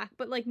pushing back,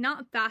 but like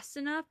not fast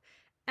enough,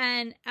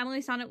 and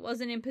Emily Sonnet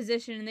wasn't in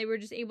position, and they were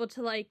just able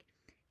to like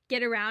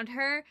get around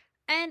her.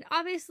 And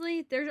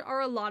obviously, there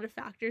are a lot of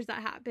factors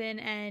that happen,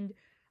 and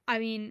I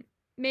mean,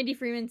 Mandy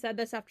Freeman said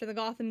this after the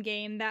Gotham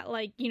game, that,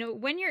 like, you know,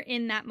 when you're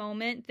in that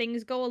moment,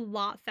 things go a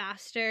lot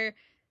faster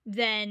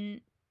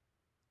than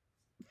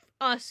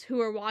us who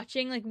are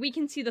watching. Like, we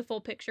can see the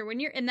full picture. When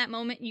you're in that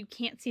moment, you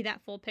can't see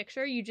that full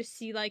picture. You just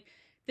see, like,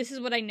 this is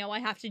what I know I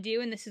have to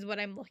do, and this is what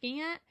I'm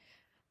looking at.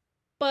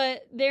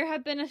 But there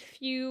have been a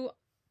few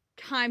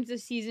times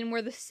this season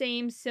where the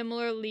same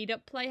similar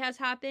lead-up play has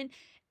happened,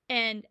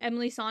 and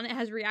Emily Sonnet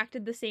has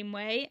reacted the same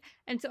way.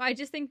 And so I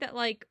just think that,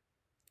 like,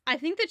 I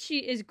think that she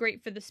is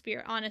great for the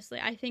Spirit, honestly.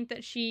 I think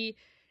that she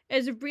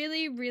is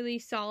really, really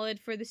solid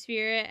for the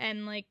Spirit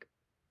and, like,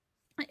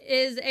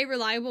 is a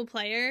reliable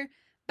player.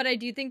 But I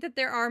do think that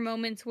there are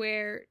moments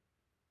where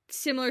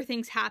similar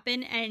things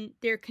happen, and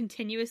they're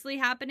continuously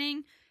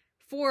happening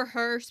for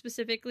her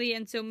specifically.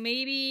 And so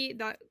maybe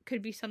that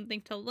could be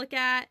something to look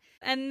at.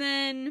 And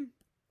then,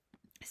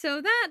 so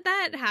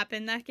that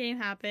happened. That game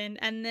happened.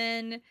 And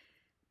then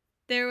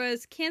there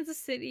was Kansas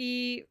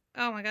City.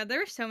 Oh my God, there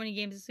were so many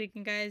games this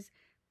weekend, guys.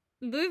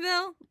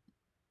 Louisville,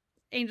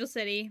 Angel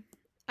City.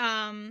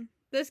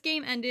 This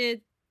game ended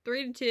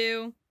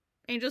 3-2.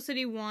 Angel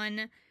City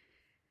won.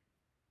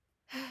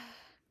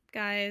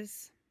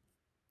 Guys,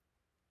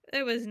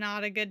 it was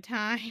not a good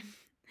time.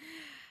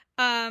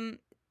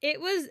 It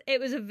was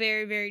a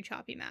very, very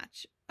choppy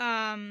match.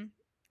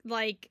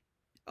 Like,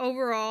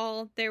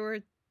 overall, there were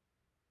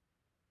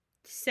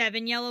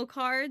 7 yellow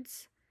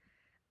cards.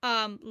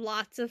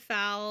 Lots of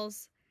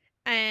fouls.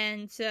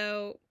 And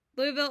so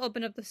Louisville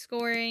opened up the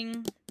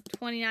scoring,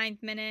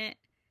 29th minute.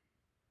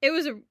 It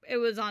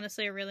was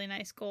honestly a really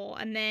nice goal.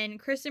 And then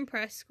Kristen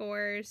Press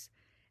scores,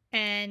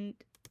 and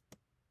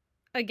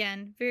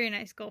again, very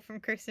nice goal from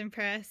Kristen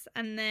Press.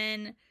 And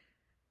then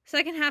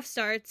second half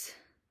starts.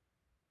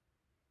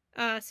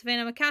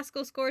 Savannah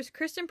McCaskill scores.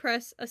 Kristen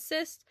Press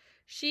assists.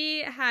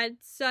 She had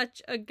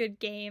such a good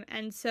game,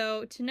 and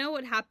so to know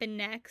what happened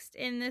next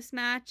in this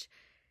match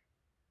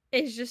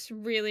is just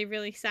really,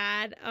 really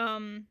sad.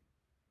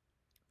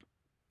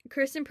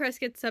 Kristen Press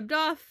gets subbed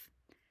off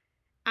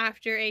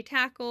after a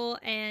tackle,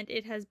 and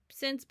it has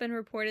since been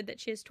reported that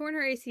she has torn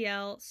her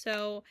ACL.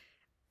 So,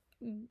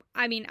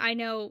 I mean, I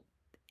know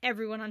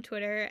everyone on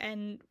Twitter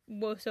and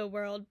Woso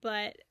World,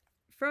 but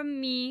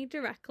from me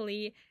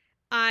directly,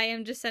 I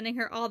am just sending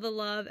her all the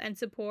love and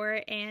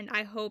support, and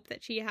I hope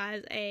that she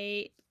has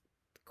a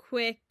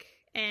quick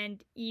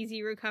and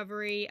easy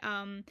recovery,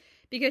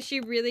 because she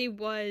really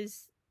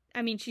was,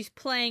 I mean, she's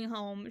playing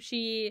home.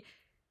 She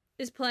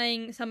is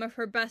playing some of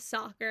her best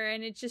soccer,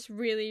 and it's just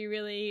really,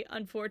 really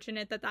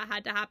unfortunate that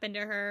had to happen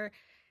to her.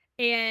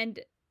 And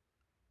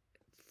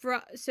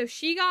so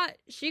she got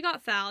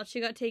fouled, she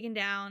got taken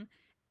down,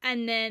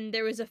 and then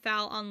there was a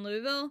foul on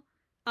Louisville,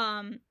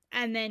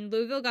 and then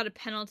Louisville got a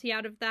penalty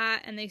out of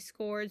that, and they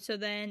scored, so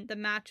then the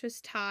match was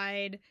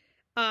tied.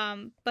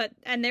 And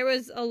there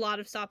was a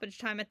lot of stoppage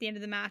time at the end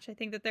of the match. I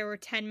think that there were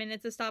 10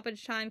 minutes of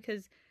stoppage time,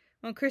 because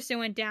when Kristen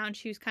went down,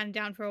 she was kind of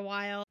down for a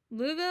while.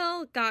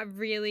 Louisville got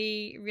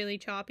really, really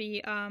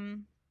choppy.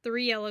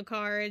 3 yellow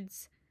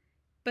cards.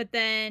 But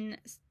then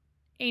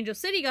Angel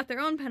City got their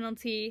own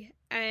penalty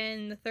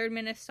in the 3rd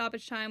minute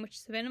stoppage time, which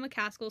Savannah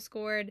McCaskill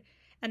scored,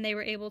 and they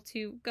were able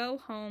to go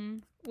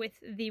home with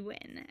the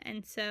win.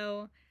 And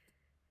so,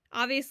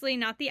 obviously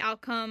not the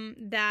outcome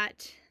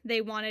that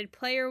they wanted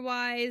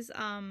player-wise.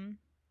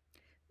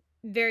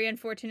 Very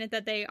unfortunate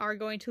that they are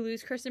going to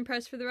lose Kristen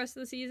Press for the rest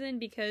of the season,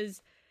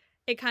 because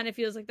it kind of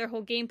feels like their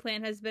whole game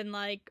plan has been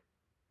like,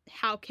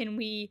 how can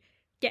we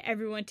get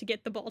everyone to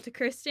get the ball to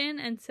Kristen?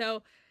 And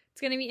so it's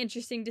going to be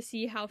interesting to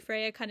see how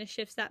Freya kind of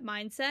shifts that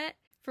mindset.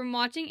 From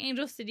watching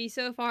Angel City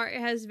so far,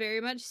 it has very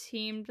much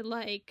seemed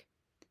like,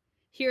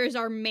 here's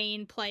our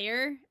main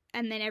player,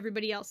 and then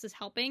everybody else is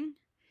helping.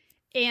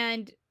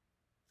 And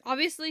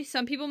obviously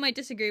some people might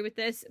disagree with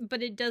this,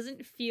 but it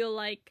doesn't feel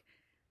like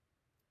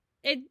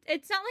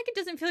it's not like it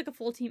doesn't feel like a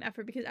full team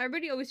effort, because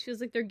everybody always feels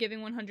like they're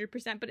giving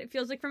 100%, but it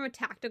feels like from a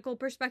tactical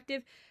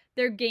perspective,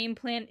 their game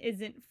plan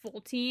isn't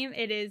full team.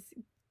 It is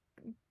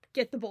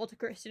get the ball to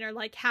Kristen, or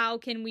like, how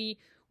can we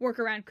work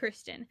around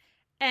Kristen.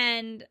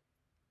 And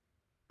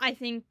I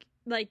think,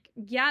 like,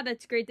 yeah,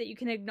 that's great that you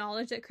can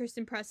acknowledge that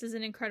Kristen Press is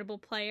an incredible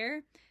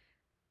player,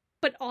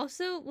 but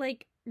also,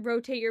 like,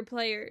 rotate your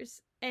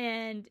players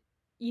and,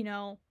 you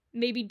know,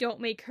 maybe don't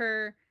make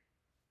her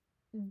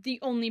the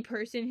only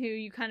person who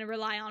you kind of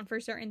rely on for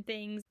certain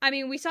things. I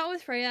mean, we saw it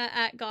with Freya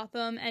at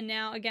Gotham, and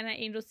now again at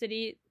Angel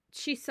City.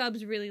 She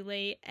subs really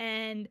late,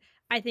 and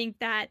I think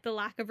that the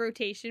lack of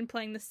rotation,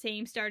 playing the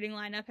same starting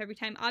lineup every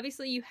time,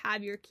 obviously you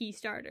have your key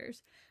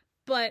starters,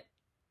 but,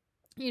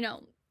 you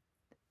know,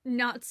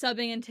 not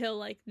subbing until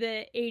like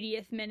the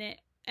 80th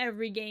minute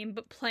every game,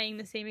 but playing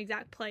the same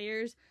exact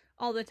players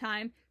all the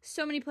time.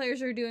 So many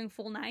players are doing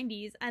full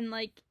 90s, and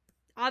like,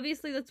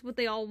 obviously that's what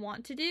they all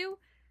want to do,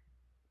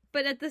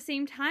 but at the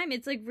same time,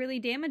 it's like really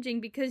damaging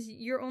because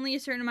you're only a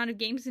certain amount of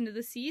games into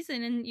the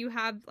season, and you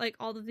have like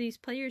all of these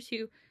players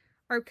who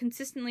are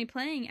consistently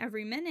playing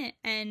every minute,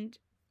 and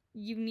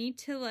you need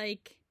to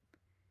like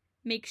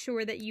make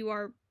sure that you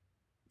are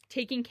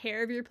taking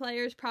care of your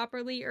players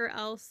properly, or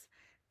else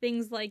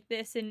things like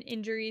this and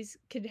injuries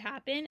could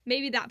happen.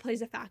 Maybe that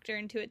plays a factor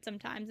into it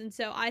sometimes. And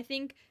so I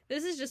think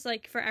this is just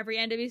like for every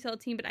NWSL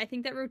team, but I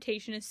think that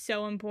rotation is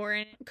so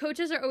important.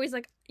 Coaches are always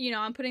like, you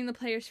know, I'm putting the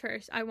players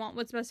first. I want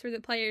what's best for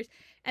the players,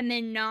 and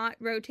then not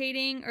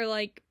rotating or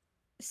like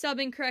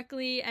subbing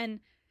correctly. And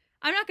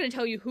I'm not going to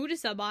tell you who to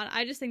sub on.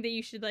 I just think that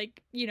you should,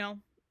 like, you know,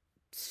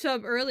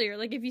 sub earlier.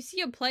 Like, if you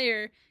see a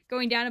player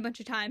going down a bunch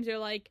of times or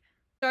like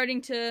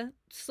starting to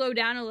slow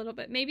down a little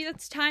bit, maybe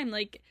that's time.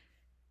 Like,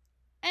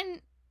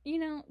 and you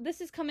know,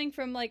 this is coming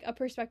from like a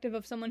perspective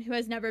of someone who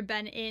has never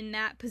been in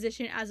that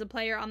position as a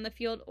player on the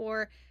field,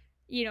 or,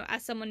 you know,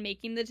 as someone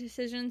making the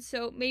decisions.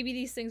 So maybe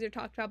these things are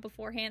talked about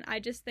beforehand. I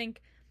just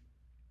think,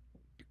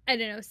 I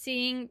don't know,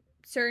 seeing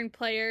certain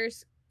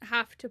players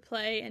have to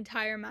play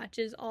entire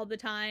matches all the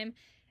time,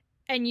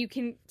 and you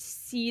can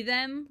see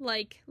them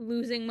like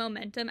losing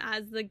momentum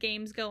as the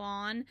games go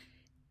on,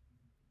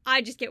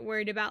 I just get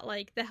worried about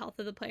like the health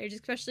of the players,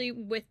 especially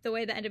with the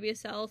way the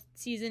NWSL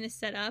season is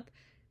set up.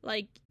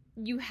 Like,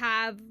 you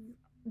have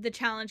the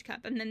Challenge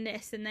Cup and then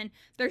this, and then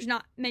there's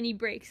not many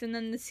breaks, and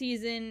then the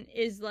season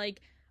is like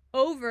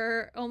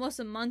over almost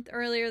a month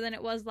earlier than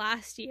it was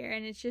last year,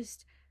 and it's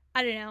just,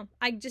 I don't know,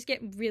 I just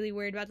get really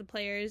worried about the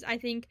players. I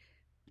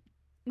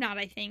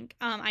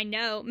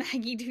know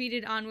Maggie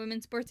tweeted on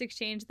Women's Sports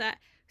Exchange that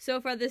so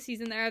far this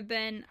season there have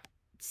been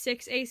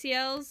 6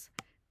 ACLs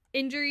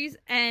injuries,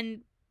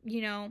 and,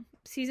 you know,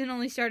 season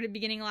only started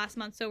beginning last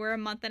month, so we're a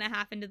month and a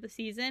half into the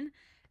season,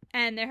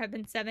 and there have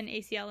been 7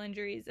 ACL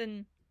injuries,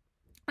 and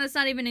that's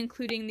not even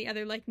including the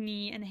other like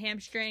knee and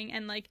hamstring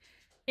and like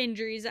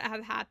injuries that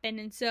have happened.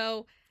 And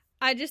so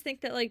I just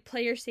think that like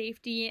player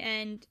safety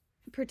and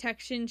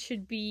protection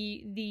should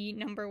be the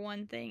number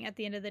one thing at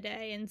the end of the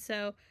day. And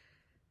so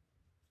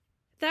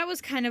that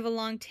was kind of a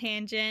long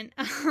tangent,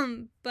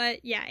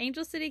 but yeah,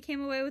 Angel City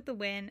came away with the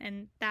win,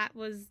 and that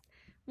was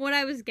what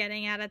I was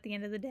getting at the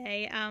end of the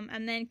day.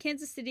 And then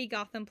Kansas City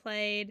Gotham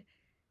played.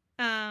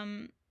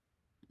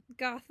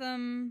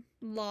 Gotham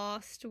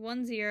lost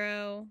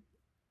 1-0.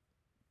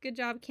 Good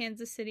job,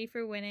 Kansas City,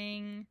 for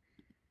winning,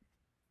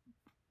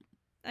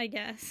 I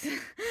guess.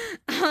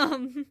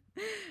 No,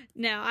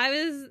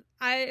 it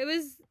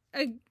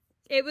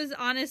was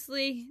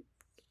honestly,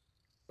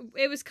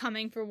 it was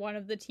coming for one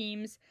of the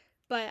teams,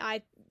 but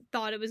I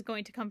thought it was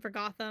going to come for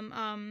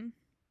Gotham.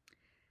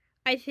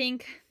 I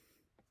think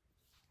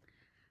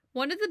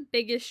one of the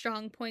biggest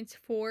strong points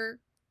for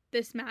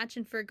this match,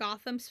 and for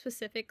Gotham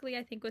specifically,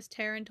 I think, was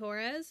Taryn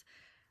Torres.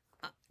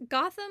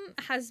 Gotham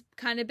has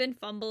kind of been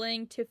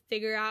fumbling to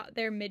figure out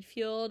their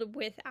midfield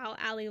without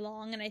Ali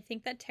Long, and I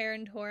think that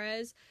Taryn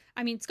Torres,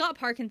 I mean, Scott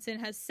Parkinson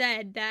has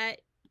said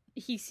that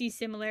he sees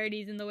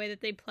similarities in the way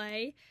that they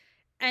play,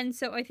 and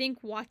so I think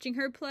watching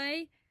her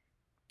play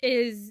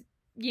is,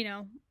 you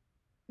know,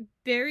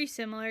 very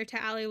similar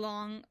to Ali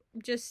Long,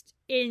 just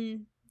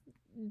in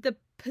the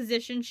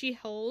position she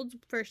holds,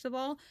 first of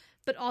all,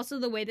 but also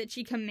the way that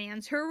she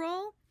commands her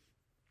role.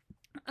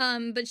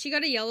 But she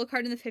got a yellow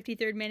card in the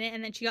 53rd minute,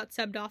 and then she got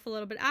subbed off a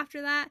little bit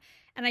after that,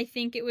 and I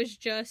think it was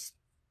just,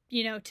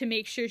 you know, to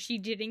make sure she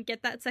didn't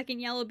get that second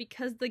yellow,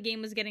 because the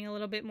game was getting a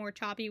little bit more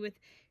choppy with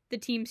the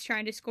teams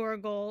trying to score a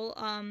goal.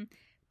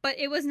 But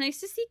it was nice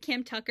to see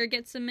Cam Tucker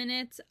get some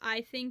minutes.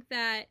 I think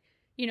that,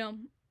 you know,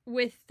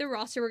 with the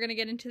roster we're going to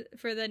get into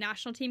for the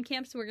national team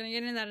camps, we're going to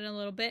get into that in a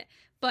little bit,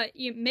 but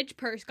Midge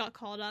Purse got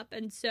called up,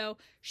 and so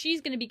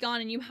she's going to be gone,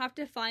 and you have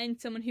to find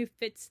someone who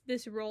fits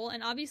this role.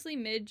 And obviously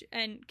Midge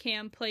and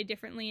Cam play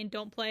differently and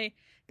don't play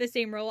the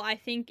same role. I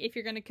think if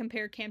you're going to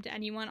compare Cam to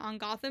anyone on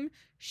Gotham,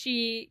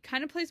 she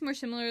kind of plays more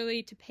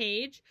similarly to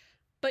Paige,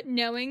 but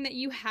knowing that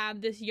you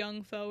have this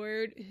young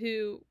forward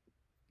who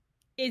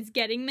is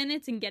getting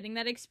minutes and getting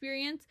that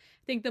experience,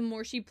 I think the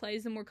more she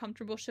plays, the more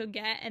comfortable she'll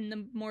get, and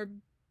the more,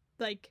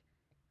 like,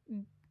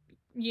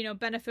 you know,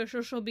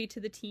 beneficial she'll be to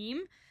the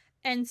team.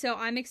 And so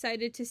I'm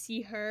excited to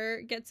see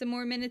her get some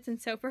more minutes. And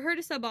so for her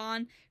to sub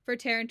on for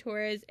Taryn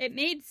Torres, it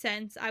made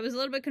sense. I was a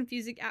little bit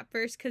confused at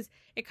first because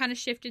it kind of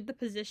shifted the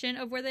position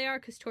of where they are,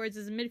 because Torres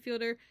is a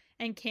midfielder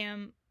and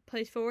Cam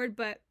plays forward,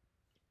 but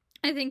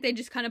I think they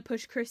just kind of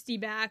pushed Christy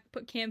back,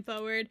 put Cam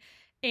forward,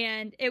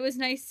 and it was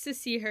nice to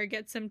see her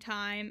get some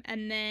time.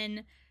 And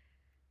then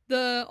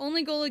the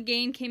only goal of the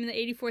game came in the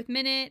 84th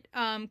minute.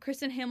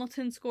 Kristen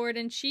Hamilton scored,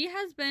 and she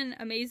has been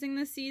amazing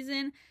this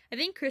season. I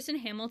think Kristen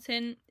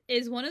Hamilton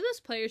is one of those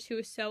players who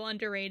is so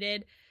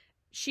underrated.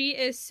 She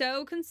is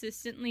so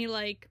consistently,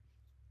 like,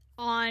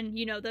 on,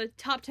 you know, the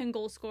top 10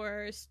 goal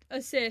scorers,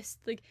 assists,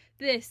 like,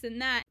 this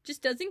and that.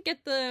 Just doesn't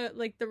get the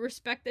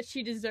respect that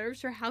she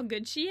deserves for how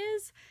good she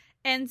is.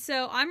 And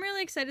so I'm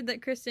really excited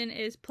that Kristen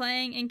is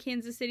playing in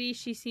Kansas City.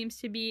 She seems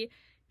to be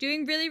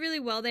doing really, really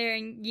well there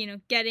and, you know,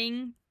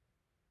 getting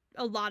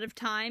a lot of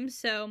time.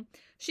 So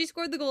she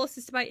scored the goal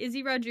assisted by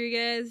Izzy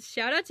Rodriguez.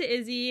 Shout out to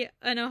Izzy,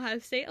 an Ohio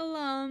State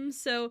alum.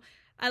 So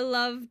I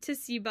love to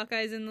see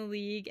Buckeyes in the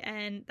league,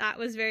 and that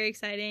was very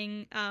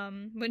exciting.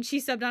 When she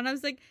subbed on, I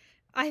was like,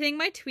 I think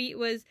my tweet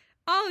was,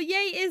 oh,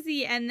 yay,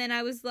 Izzy. And then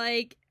I was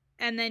like,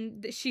 and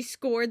then she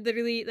scored,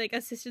 literally, like,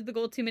 assisted the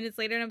goal 2 minutes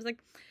later, and I was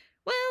like,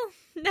 well,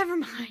 never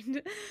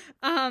mind.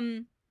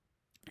 And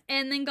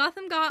then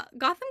Gotham got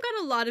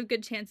a lot of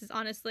good chances,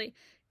 honestly.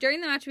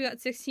 During the match, we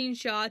got 16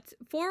 shots.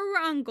 4 were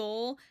on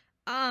goal.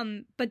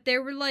 But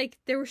there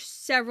were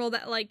several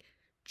that, like,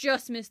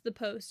 just missed the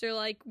post, or,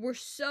 like, were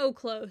so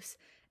close.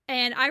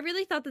 And I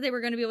really thought that they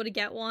were going to be able to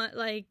get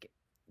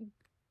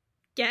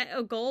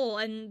a goal.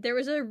 And there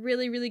was a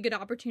really, really good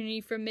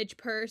opportunity from Midge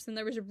Purse, and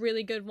there was a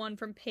really good one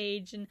from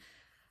Paige, and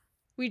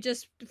we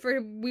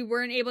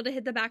weren't able to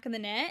hit the back of the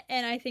net.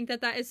 And I think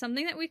that is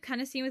something that we've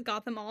kind of seen with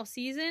Gotham all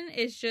season,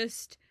 is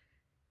just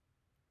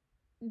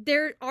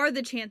there are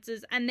the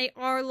chances and they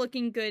are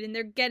looking good and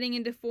they're getting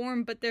into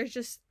form, but there's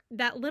just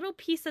that little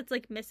piece that's,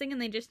 like, missing,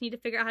 and they just need to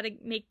figure out how to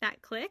make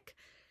that click.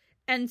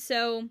 And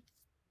so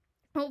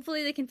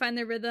hopefully they can find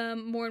their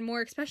rhythm more and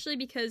more, especially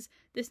because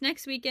this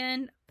next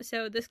weekend,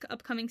 so this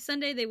upcoming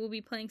Sunday, they will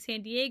be playing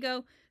San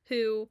Diego,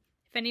 who,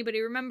 if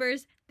anybody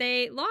remembers,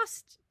 they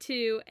lost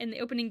to in the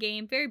opening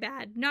game. Very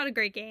bad. Not a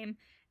great game.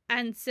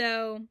 And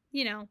so,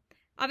 you know,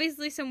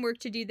 obviously some work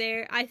to do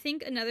there. I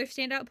think another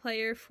standout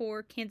player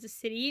for Kansas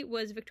City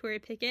was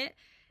Victoria Pickett.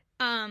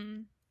 I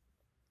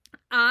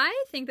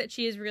think that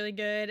she is really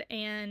good,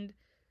 and,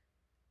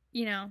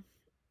 you know,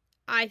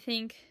 I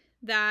think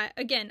that,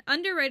 again,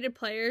 underrated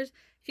players.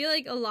 I feel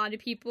like a lot of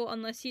people,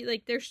 unless you,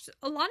 like, there's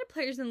a lot of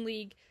players in the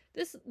league.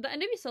 The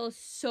NWSL is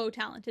so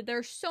talented. There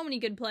are so many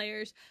good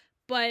players,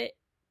 but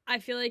I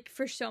feel like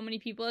for so many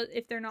people,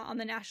 if they're not on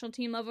the national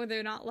team level,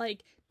 they're not,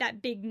 like,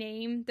 that big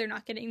name, they're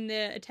not getting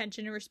the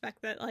attention and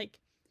respect that, like,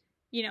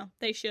 you know,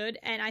 they should.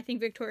 And I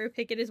think Victoria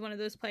Pickett is one of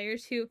those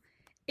players who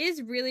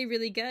is really,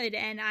 really good,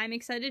 and I'm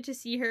excited to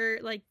see her,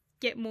 like,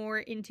 get more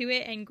into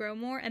it and grow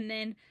more. And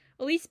then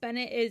Elise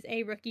Bennett is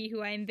a rookie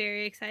who I am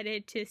very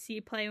excited to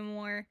see play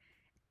more.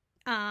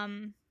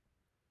 Honestly,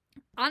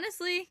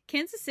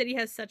 Kansas City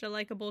has such a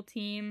likable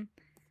team.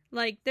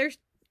 Like, they're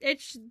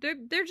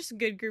just a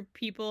good group of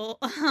people.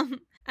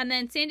 And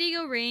then San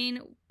Diego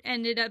Reign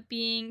ended up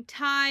being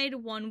tied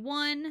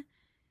 1-1,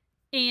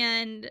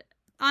 and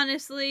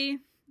honestly,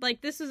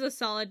 like, this was a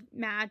solid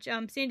match.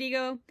 San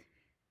Diego's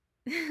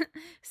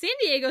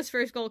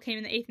first goal came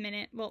in the 8th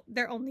minute. Well,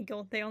 their only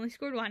goal. They only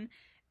scored one.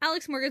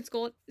 Alex Morgan's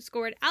goal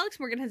scored. Alex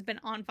Morgan has been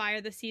on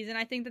fire this season.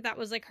 I think that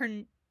was, like,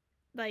 her,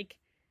 like,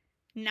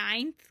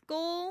 9th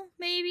goal,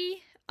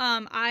 maybe.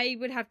 I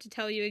would have to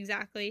tell you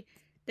exactly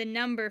the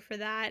number for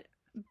that.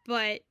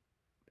 But,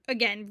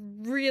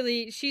 again,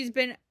 really, she's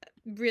been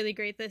really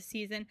great this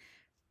season.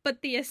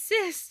 But the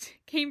assist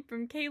came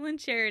from Kailen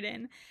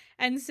Sheridan.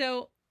 And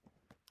so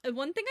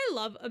one thing I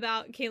love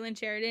about Kailen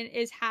Sheridan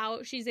is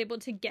how she's able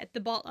to get the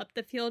ball up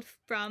the field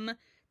from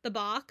the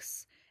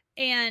box.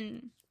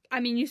 And, I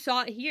mean, you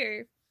saw it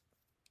here.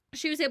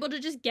 She was able to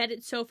just get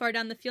it so far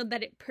down the field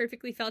that it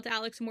perfectly fell to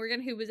Alex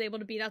Morgan, who was able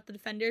to beat out the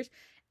defenders.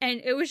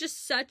 And it was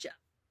just such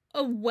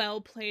a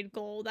well-played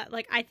goal that,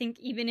 like, I think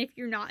even if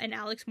you're not an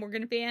Alex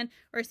Morgan fan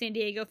or a San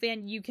Diego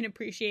fan, you can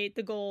appreciate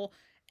the goal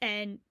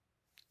and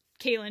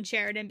Kailen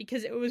Sheridan,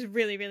 because it was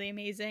really, really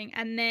amazing.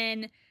 And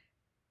then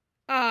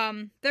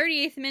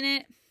 38th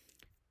minute,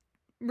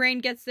 Reign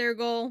gets their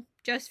goal.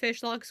 Jess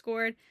Fishlock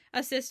scored.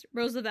 Assist,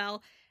 Rose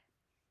Lavelle.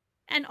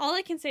 And all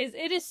I can say is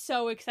it is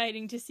so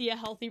exciting to see a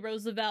healthy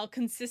Rose Lavelle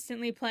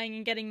consistently playing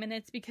and getting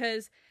minutes,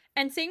 because,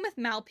 and same with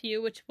Mal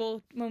Pugh, which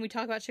when we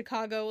talk about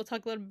Chicago, we'll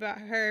talk a little bit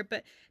about her,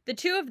 but the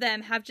two of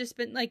them have just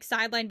been, like,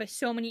 sidelined by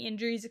so many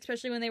injuries,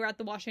 especially when they were at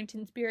the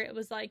Washington Spirit. It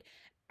was like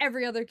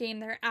every other game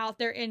they're out,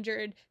 they're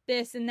injured,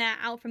 this and that,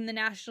 out from the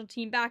national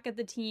team, back at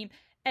the team.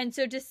 And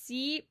so to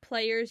see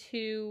players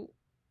who,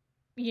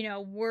 you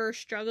know, were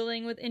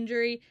struggling with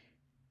injury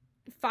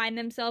find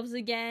themselves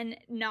again,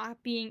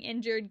 not being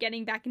injured,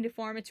 getting back into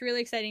form, it's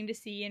really exciting to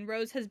see. And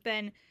Rose has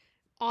been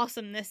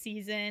awesome this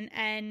season,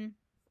 and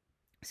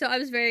so I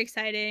was very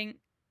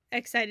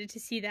excited to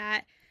see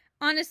that.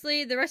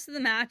 Honestly, the rest of the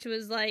match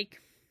was,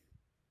 like,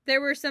 there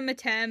were some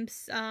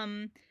attempts,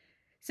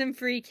 some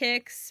free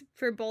kicks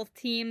for both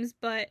teams,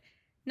 but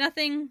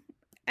nothing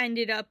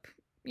ended up,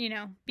 you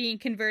know, being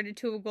converted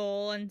to a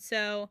goal. And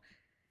so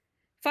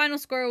Final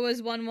score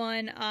was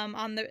 1-1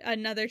 on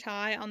another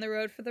tie on the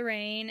road for the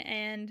Reign,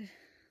 and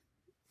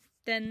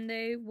then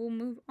they will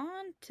move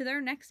on to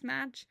their next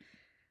match,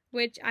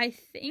 which I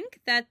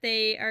think that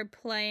they are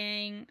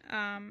playing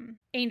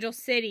Angel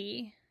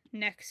City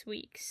next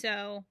week.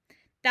 So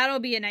that'll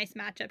be a nice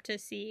matchup to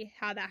see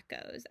how that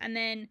goes. And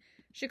then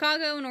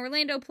Chicago and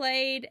Orlando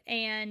played,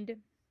 and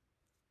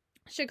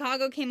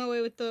Chicago came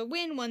away with the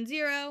win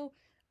 1-0.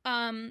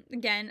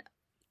 Again,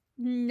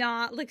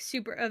 not like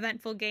super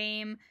eventful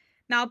game.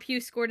 Mal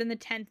Pugh scored in the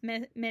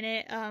 10th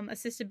minute,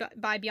 assisted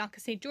by Bianca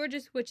St.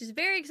 George's, which is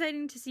very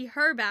exciting to see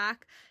her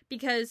back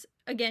because,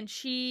 again,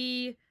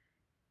 she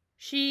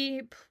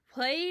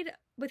played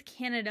with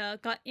Canada,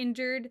 got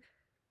injured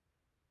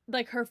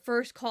like her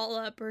first call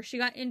up, or she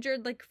got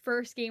injured like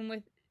first game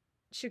with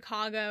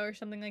Chicago or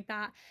something like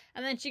that.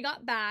 And then she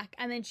got back,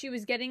 and then she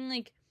was getting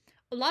like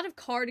a lot of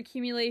card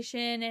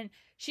accumulation, and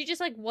she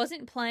just like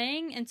wasn't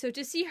playing. And so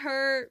to see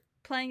her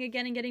playing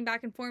again and getting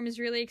back in form is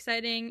really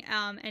exciting.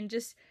 And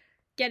just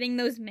getting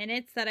those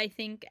minutes that I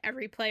think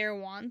every player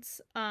wants.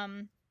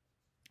 And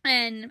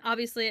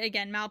obviously,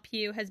 again, Mal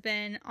Pugh has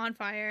been on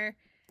fire.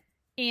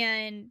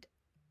 And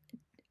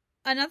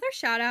another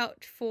shout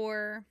out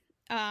for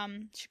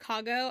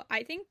Chicago,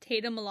 I think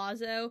Tatum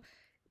Milazzo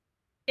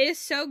is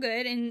so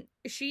good, and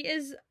she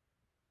is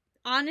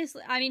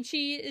honestly, I mean,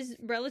 she is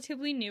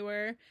relatively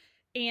newer,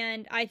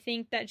 and I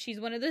think that she's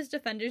one of those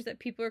defenders that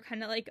people are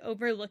kind of like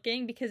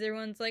overlooking because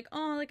everyone's like,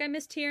 oh, like I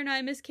miss Tierna,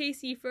 I miss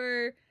Casey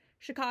for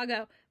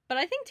Chicago. But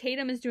I think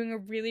Tatum is doing a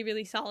really,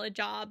 really solid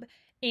job,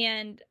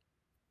 and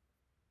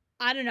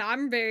I don't know,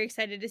 I'm very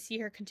excited to see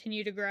her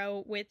continue to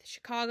grow with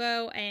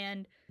Chicago.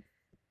 And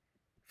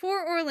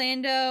for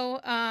Orlando,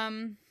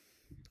 I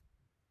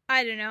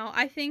don't know,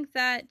 I think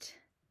that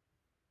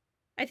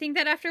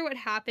after what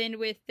happened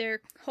with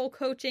their whole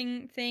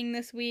coaching thing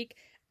this week,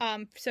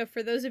 so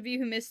for those of you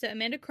who missed it,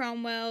 Amanda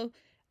Cromwell,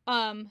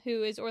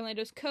 who is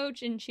Orlando's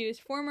coach, and she was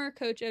former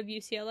coach of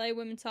UCLA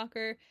women's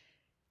soccer,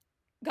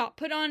 got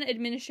put on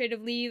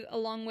administrative leave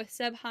along with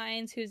Seb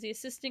Hines, who's the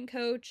assistant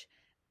coach.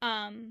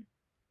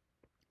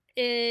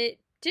 It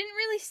didn't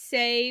really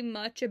say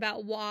much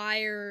about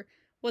why or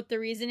what the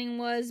reasoning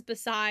was,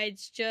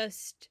 besides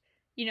just,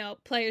 you know,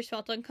 players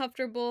felt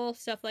uncomfortable,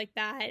 stuff like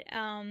that.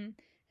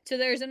 So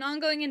there's an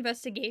ongoing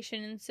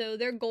investigation, and so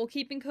their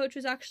goalkeeping coach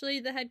was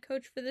actually the head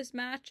coach for this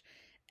match.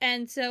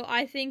 And so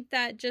I think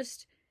that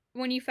just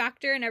when you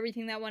factor in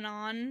everything that went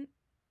on,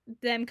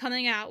 them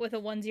coming out with a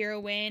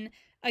 1-0 win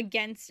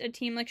against a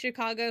team like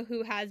Chicago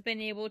who has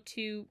been able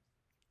to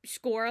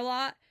score a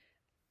lot,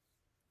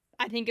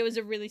 I think it was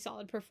a really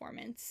solid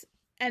performance.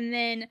 And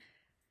then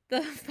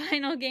the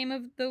final game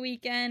of the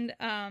weekend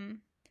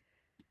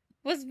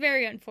was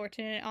very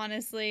unfortunate,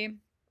 honestly.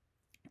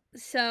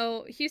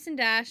 So Houston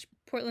Dash,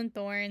 Portland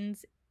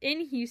Thorns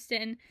in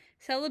Houston,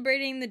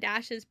 celebrating the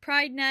Dash's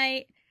Pride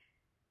Night.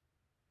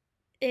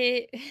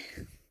 It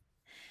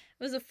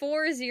was a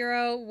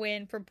 4-0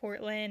 win for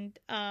Portland.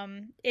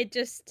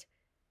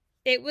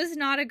 It was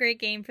not a great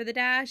game for the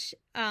Dash.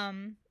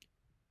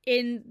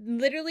 In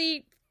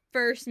literally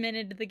first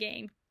minute of the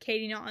game,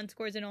 Katie Naughton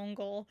scores an own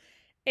goal.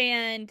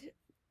 And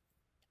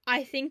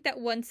I think that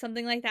once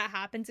something like that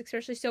happens,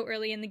 especially so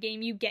early in the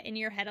game, you get in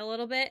your head a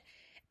little bit.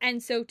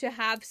 And so to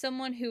have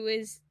someone who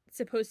is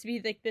supposed to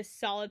be like this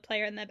solid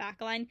player in the back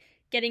line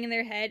getting in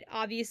their head,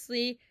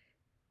 obviously,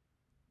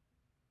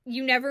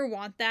 you never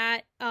want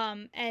that.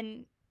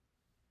 And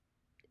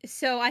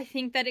so I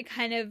think that it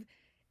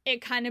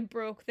kind of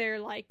broke their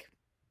like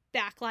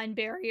backline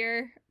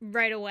barrier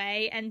right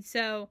away. And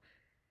so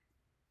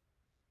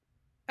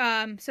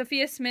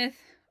Sophia Smith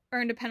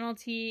earned a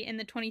penalty in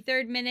the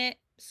 23rd minute,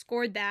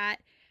 scored that.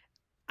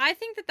 I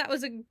think that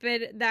was a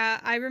bit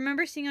that I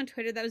remember seeing on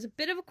Twitter that was a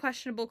bit of a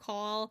questionable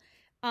call.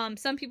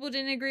 Some people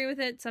didn't agree with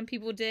it. Some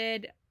people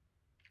did.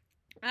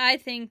 I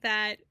think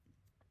that,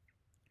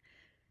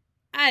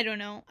 I don't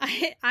know.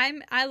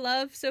 I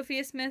love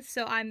Sophia Smith,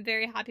 so I'm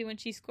very happy when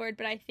she scored,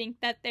 but I think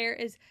that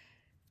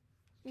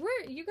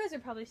you guys are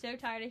probably so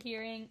tired of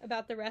hearing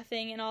about the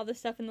reffing and all this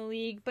stuff in the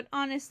league, but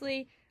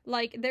honestly,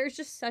 like, there's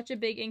just such a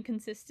big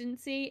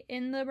inconsistency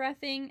in the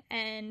reffing,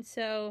 and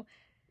so,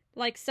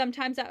 like,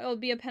 sometimes that will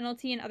be a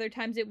penalty and other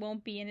times it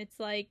won't be, and it's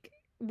like,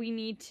 we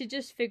need to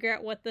just figure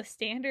out what the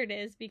standard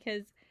is,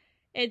 because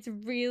it's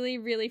really,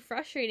 really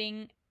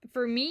frustrating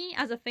for me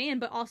as a fan,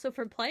 but also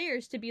for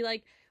players to be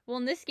like, well,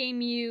 in this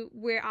game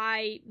where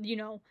I,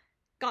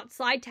 got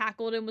slide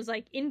tackled and was,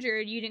 like,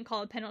 injured, you didn't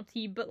call a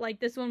penalty, but, like,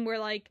 this one where,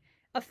 like,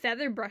 a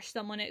feather brush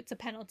someone, it's a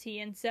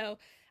penalty. And so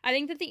I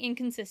think that the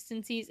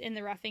inconsistencies in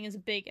the reffing is a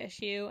big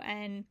issue.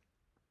 And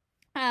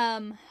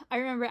I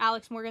remember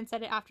Alex Morgan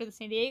said it after the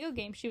San Diego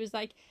game. She was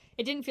like,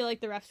 it didn't feel like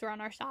the refs were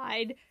on our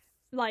side,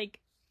 like,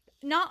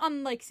 not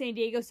on, like, San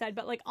Diego's side,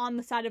 but, like, on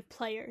the side of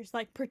players,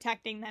 like,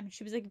 protecting them.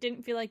 She was like, it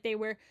didn't feel like they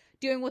were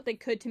doing what they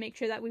could to make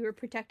sure that we were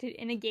protected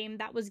in a game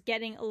that was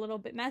getting a little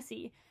bit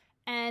messy.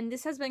 And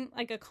this has been,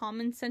 like, a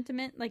common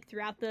sentiment, like,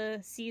 throughout the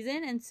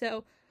season. And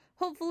so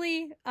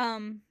hopefully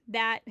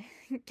that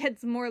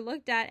gets more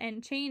looked at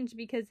and changed,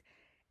 because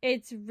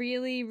it's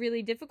really,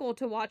 really difficult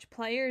to watch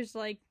players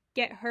like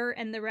get hurt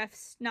and the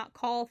refs not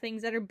call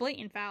things that are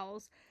blatant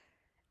fouls.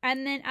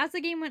 And then as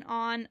the game went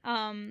on,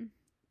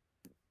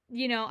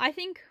 I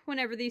think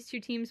whenever these two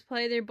teams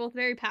play, they're both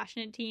very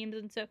passionate teams,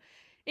 and so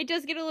it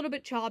does get a little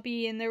bit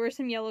choppy, and there were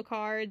some yellow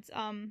cards.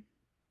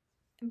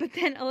 But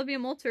then Olivia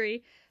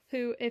Moultrie,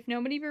 who, if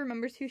nobody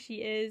remembers who she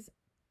is,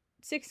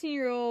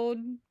 16-year-old,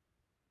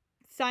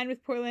 signed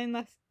with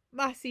Portland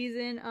last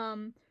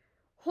season.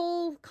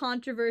 Whole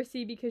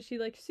controversy because she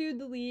sued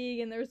the league,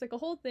 and there was a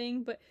whole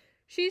thing, but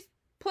she's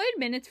played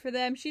minutes for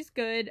them. She's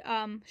good.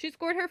 She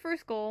scored her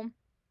first goal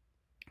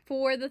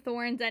for the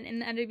Thorns and in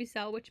the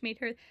NWSL, which made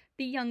her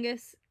the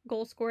youngest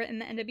goal scorer in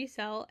the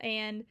NWSL,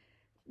 and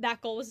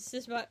that goal was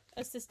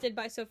assisted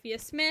by Sophia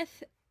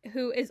Smith,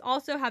 who is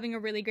also having a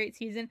really great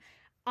season.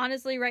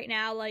 Honestly, right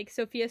now,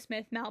 Sophia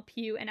Smith, Mal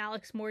Pugh, and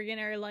Alex Morgan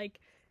are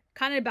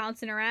kind of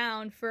bouncing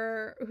around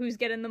for who's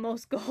getting the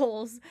most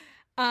goals.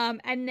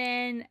 And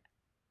then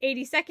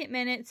 82nd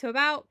minute, so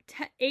about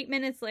 8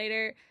 minutes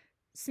later,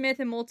 Smith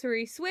and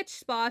Moultrie switched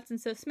spots,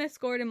 and so Smith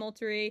scored and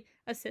Moultrie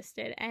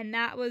assisted, and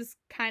that was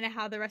kind of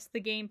how the rest of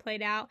the game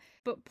played out.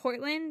 But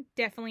Portland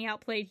definitely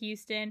outplayed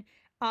Houston.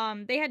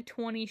 They had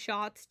 20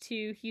 shots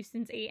to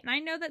Houston's 8, and I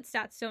know that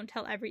stats don't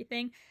tell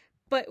everything,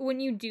 but when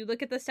you do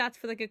look at the stats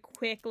for a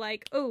quick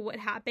oh, what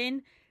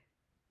happened,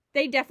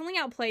 they definitely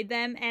outplayed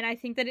them, and I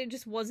think that it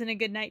just wasn't a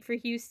good night for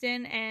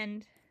Houston,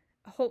 and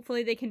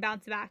hopefully they can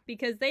bounce back,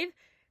 because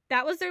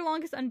that was their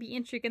longest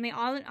unbeaten streak, and they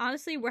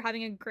honestly were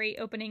having a great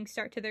opening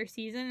start to their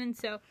season, and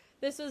so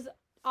this was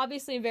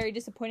obviously a very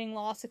disappointing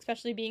loss,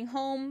 especially being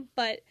home,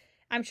 but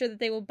I'm sure that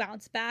they will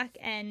bounce back,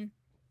 and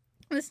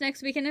this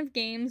next weekend of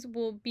games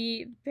will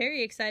be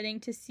very exciting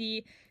to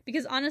see,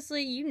 because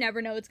honestly, you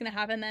never know what's going to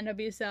happen in the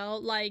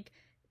NWSL.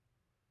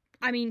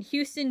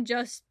 Houston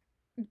just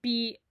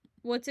beat,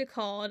 what's it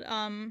called,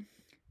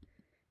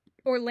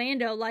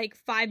 Orlando,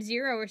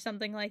 5-0 or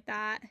something like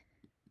that.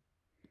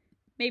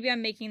 Maybe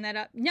I'm making that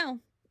up. No,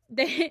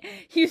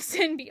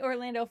 Houston beat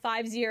Orlando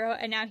 5-0,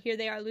 and now here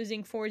they are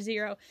losing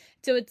 4-0.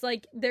 So it's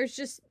there's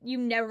just, you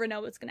never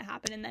know what's going to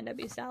happen in the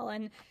NWSL.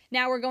 And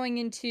now we're going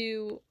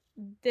into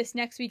this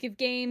next week of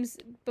games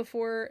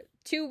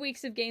 2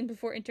 weeks of games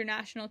before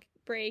international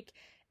break.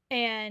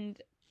 And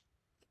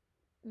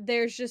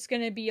there's just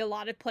going to be a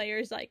lot of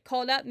players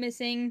called up,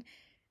 missing,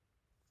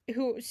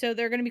 so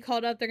they're going to be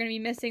called up, they're going to be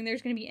missing,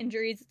 there's going to be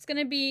injuries. It's going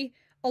to be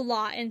a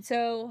lot. And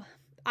so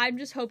I'm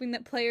just hoping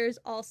that players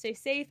all stay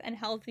safe and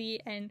healthy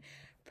and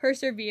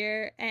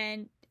persevere.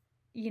 And,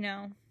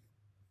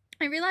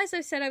 I realized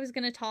I said I was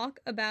going to talk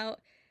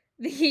about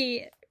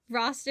the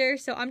roster,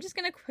 so I'm just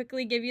going to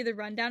quickly give you the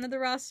rundown of the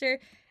roster.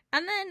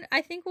 And then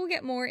I think we'll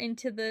get more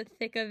into the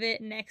thick of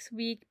it next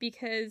week,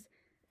 because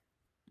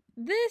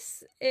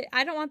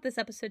I don't want this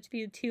episode to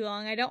be too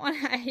long. I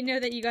know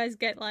that you guys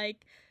get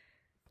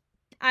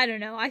I don't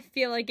know, I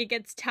feel like it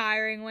gets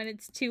tiring when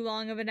it's too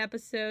long of an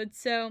episode.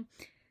 So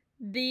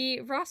the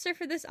roster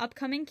for this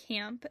upcoming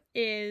camp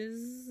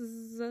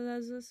is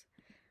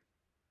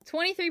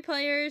 23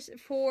 players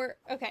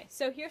okay,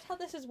 so here's how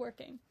this is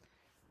working.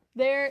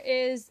 There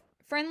is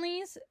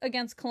friendlies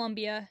against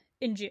Colombia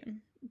in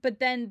June, but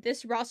then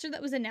this roster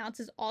that was announced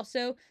is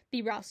also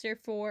the roster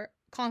for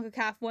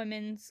CONCACAF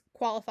women's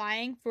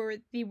qualifying for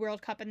the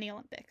World Cup and the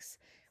Olympics,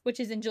 which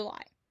is in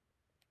July.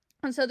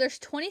 And so there's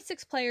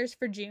 26 players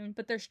for June,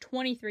 but there's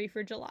 23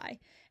 for July.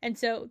 And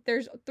so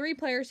there's 3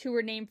 players who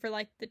were named for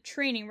the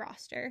training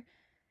roster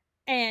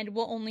and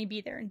will only be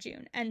there in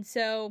June. And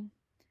so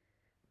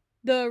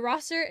the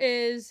roster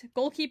is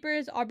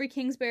goalkeepers Aubrey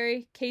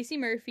Kingsbury, Casey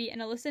Murphy,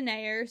 and Alyssa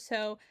Nair.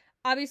 So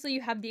obviously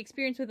you have the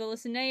experience with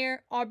Alyssa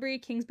Nair. Aubrey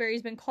Kingsbury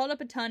has been called up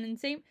a ton and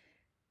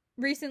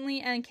recently,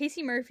 and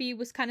Casey Murphy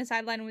was kind of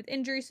sidelined with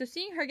injury. So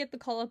seeing her get the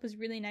call up was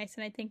really nice,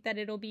 and I think that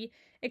it'll be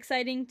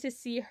exciting to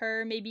see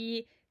her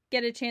maybe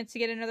get a chance to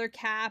get another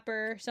cap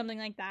or something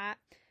like that.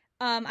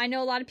 I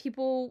know a lot of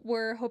people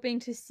were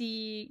hoping to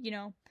see,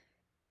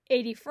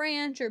 Adie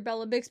Franch or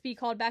Bella Bixby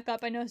called back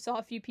up. I saw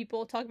a few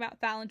people talk about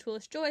Fallon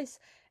Twillis-Joyce,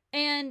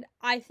 and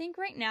I think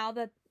right now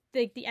that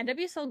the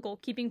NWSL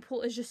goalkeeping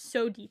pool is just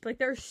so deep.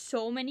 There are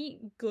so many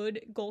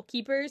good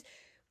goalkeepers,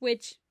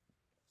 which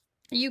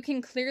you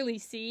can clearly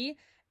see,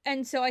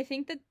 and so I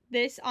think that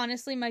this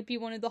honestly might be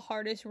one of the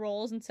hardest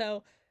roles. And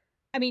so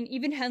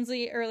even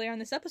Hensley earlier on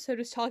this episode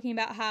was talking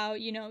about how,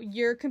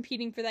 you're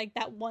competing for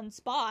that one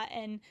spot,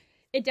 and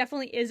it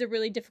definitely is a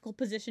really difficult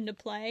position to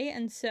play.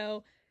 And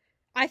so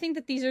I think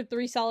that these are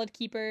 3 solid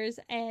keepers,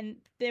 and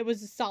it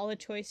was a solid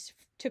choice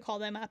to call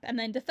them up. And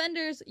then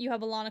defenders, you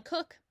have Alana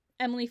Cook,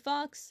 Emily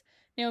Fox,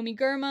 Naomi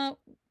Girma,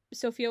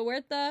 Sophia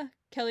Huerta,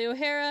 Kelly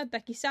O'Hara,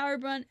 Becky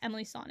Sauerbrunn,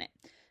 Emily Sonnet.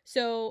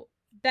 So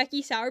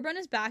Becky Sauerbrunn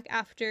is back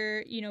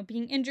after,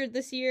 being injured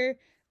this year.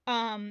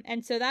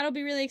 And so that'll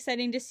be really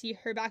exciting to see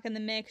her back in the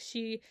mix.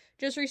 She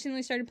just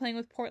recently started playing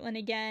with Portland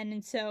again,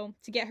 and so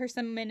to get her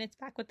some minutes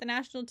back with the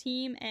national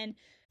team. And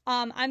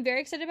I'm very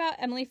excited about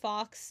Emily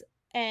Fox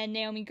and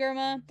Naomi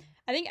Girma.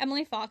 I think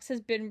Emily Fox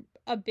has been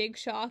a big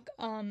shock.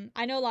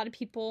 I know a lot of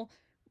people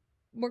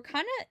were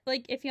kind of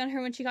like iffy on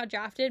her when she got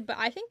drafted, but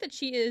I think that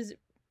she is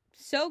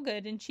so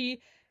good, and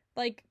she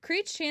like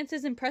creates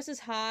chances and presses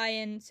high,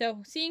 and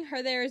so seeing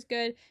her there is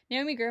good.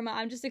 Naomi Girma,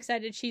 I'm just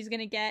excited she's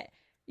gonna get,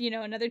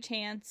 another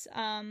chance.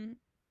 I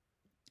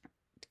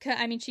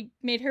mean, she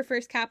made her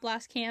first cap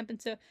last camp, and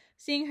so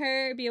seeing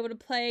her be able to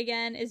play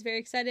again is very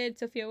excited.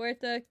 Sophia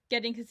Huerta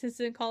getting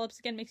consistent call-ups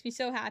again makes me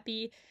so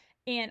happy,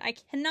 and I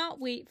cannot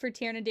wait for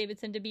Tierna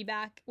Davidson to be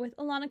back with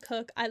Alana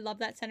Cook. I love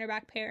that center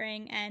back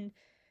pairing, and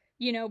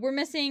we're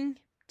missing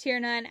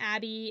Tierna and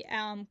Abby.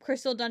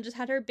 Crystal Dunn just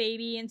had her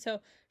baby, and so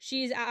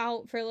she's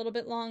out for a little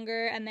bit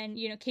longer, and then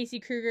Casey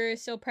Kruger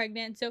is still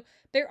pregnant, so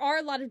there are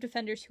a lot of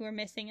defenders who are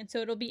missing, and so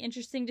it'll be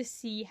interesting to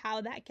see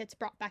how that gets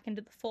brought back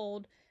into the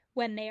fold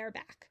when they are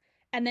back.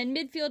 And then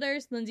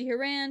midfielders, Lindsey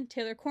Horan,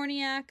 Taylor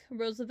Korniak,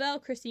 Rose Lavelle,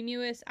 Christy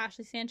Mewis,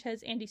 Ashley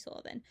Sanchez, Andy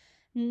Sullivan.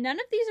 None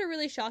of these are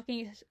really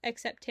shocking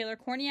except Taylor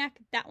Korniak.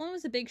 That one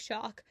was a big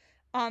shock.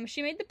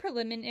 She made the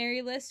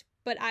preliminary list,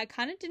 but I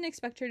kind of didn't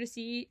expect her to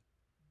see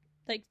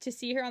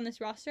her on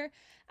this roster.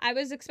 I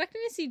was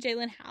expecting to see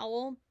Jalen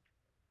Howell,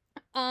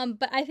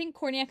 but I think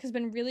Korniak has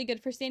been really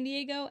good for San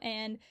Diego,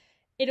 and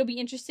it'll be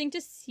interesting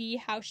to see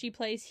how she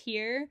plays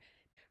here.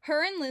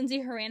 Her and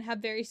Lindsey Horan have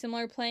very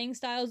similar playing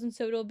styles, and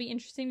so it'll be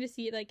interesting to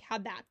see how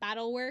that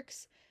battle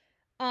works.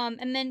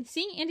 And then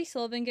seeing Andy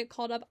Sullivan get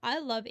called up, I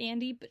love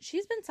Andy, but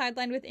she's been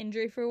sidelined with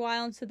injury for a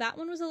while, and so that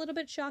one was a little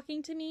bit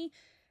shocking to me,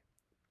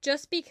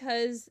 just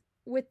because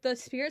with the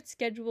Spirit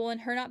schedule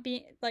and her not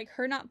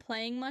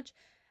playing much,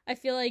 I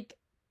feel like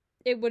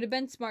it would have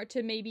been smart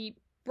to maybe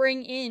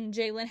bring in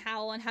Jalen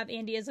Howell and have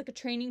Andy as a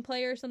training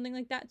player or something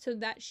like that, so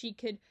that she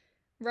could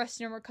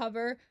rest and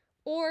recover.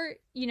 Or,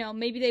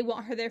 maybe they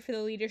want her there for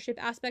the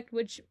leadership aspect,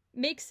 which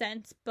makes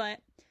sense, but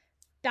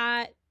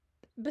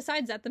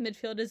besides that, the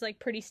midfield is,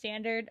 pretty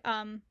standard.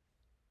 And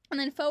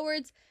then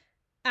forwards,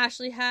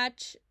 Ashley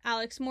Hatch,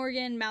 Alex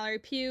Morgan, Mallory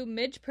Pugh,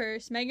 Midge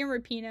Purse, Megan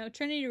Rapinoe,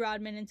 Trinity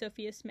Rodman, and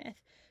Sophia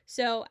Smith.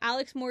 So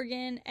Alex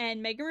Morgan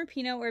and Megan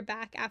Rapinoe are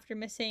back after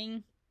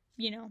missing,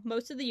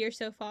 most of the year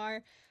so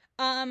far.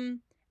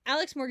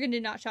 Alex Morgan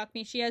did not shock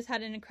me. She has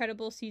had an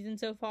incredible season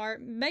so far.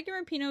 Megan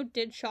Rapinoe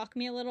did shock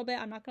me a little bit,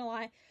 I'm not going to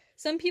lie.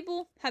 Some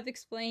people have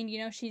explained,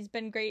 she's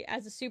been great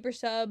as a super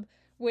sub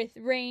with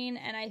Reign,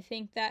 and I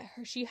think that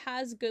she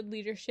has good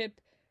leadership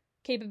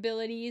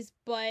capabilities,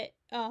 but,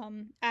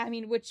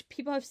 which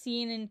people have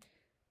seen, and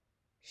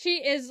she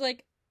is,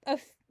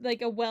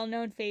 a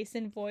well-known face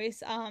and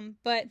voice,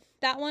 but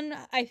that one,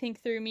 I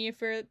think, threw me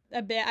for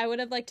a bit. I would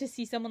have liked to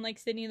see someone like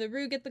Sydney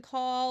LaRue get the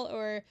call,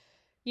 or,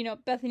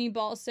 Bethany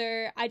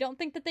Balcer. I don't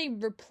think that they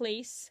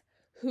replace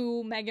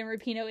who Megan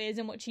Rapinoe is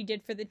and what she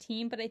did for the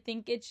team, but I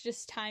think it's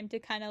just time to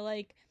kind of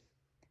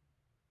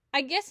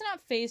I guess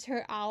not phase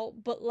her out,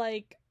 but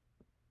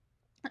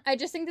I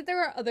just think that there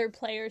are other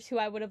players who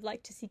I would have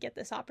liked to see get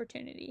this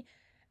opportunity.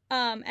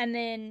 And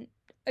then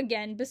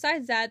again,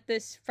 besides that,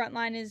 this front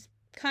line is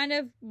kind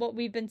of what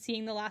we've been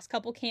seeing the last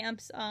couple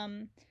camps.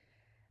 I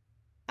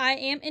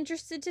am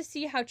interested to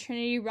see how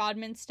Trinity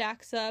Rodman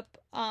stacks up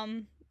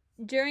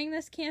during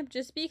this camp,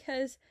 just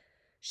because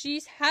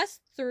she has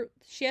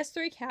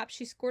 3 caps,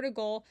 she scored a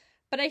goal,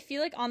 but I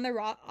feel like on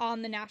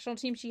the national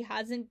team she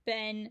hasn't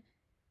been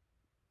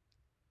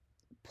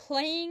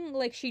playing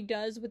like she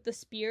does with the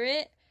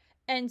Spirit,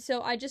 and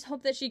so I just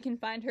hope that she can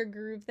find her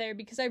groove there,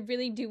 because I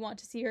really do want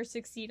to see her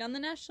succeed on the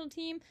national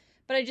team,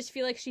 but I just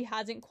feel like she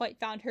hasn't quite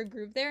found her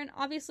groove there, and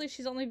obviously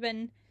she's only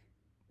been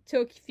to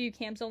a few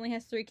camps, only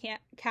has 3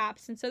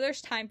 caps, and so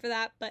there's time for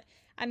that, but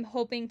I'm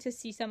hoping to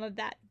see some of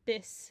that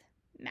this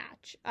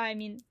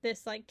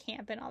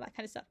camp and all that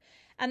kind of stuff.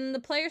 And then the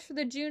players for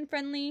the June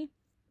friendly,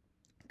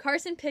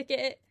 Carson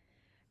Pickett.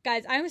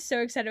 Guys, I'm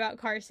so excited about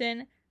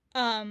Carson.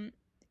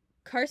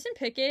 Carson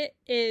Pickett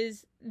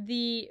is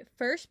the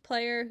first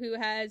player who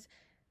has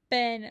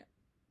been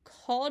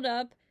called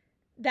up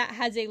that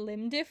has a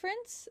limb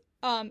difference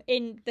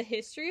in the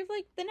history of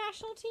the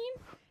national team.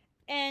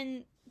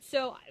 And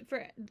so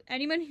for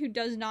anyone who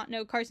does not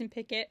know Carson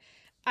Pickett,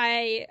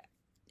 I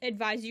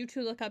advise you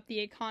to look up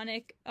the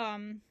iconic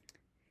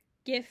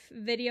GIF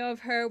video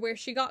of her where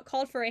she got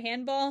called for a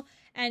handball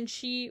and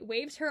she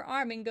waves her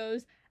arm and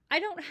goes,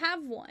 "I don't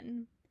have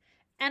one."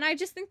 And I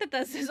just think that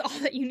this is all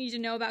that you need to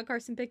know about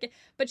Carson Pickett.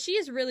 But she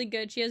is really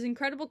good. She has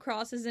incredible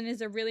crosses and is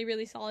a really,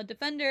 really solid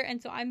defender.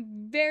 And so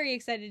I'm very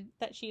excited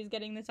that she is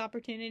getting this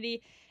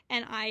opportunity.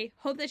 And I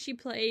hope that she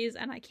plays,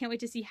 and I can't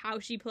wait to see how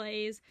she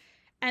plays.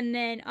 And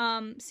then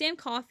Sam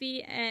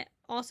Coffey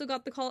also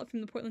got the call up from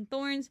the Portland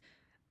Thorns.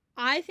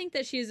 I think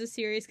that she is a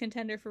serious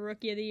contender for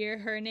Rookie of the Year.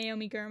 Her and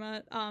Naomi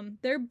Girma,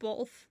 they're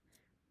both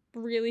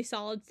really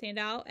solid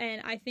standout.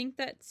 And I think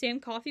that Sam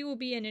Coffey will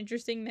be an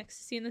interesting mix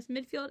to see in this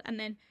midfield. And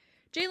then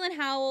Jalen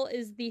Howell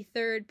is the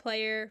third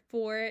player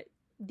for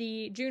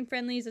the June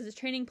friendlies as a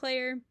training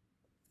player,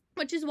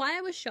 which is why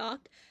I was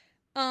shocked.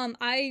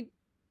 I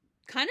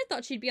kind of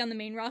thought she'd be on the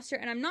main roster,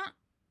 and I'm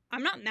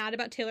not mad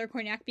about Taylor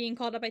Korniak being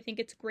called up. I think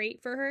it's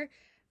great for her,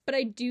 but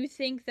I do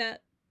think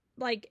that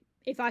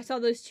if I saw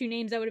those two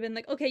names, I would have been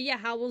like, okay, yeah,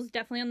 Howell's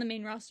definitely on the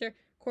main roster,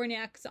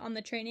 Korniak's on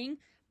the training.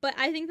 But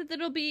I think that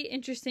it'll be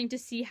interesting to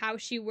see how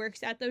she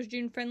works at those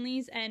June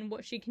friendlies and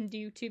what she can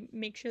do to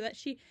make sure that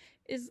she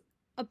is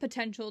a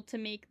potential to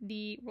make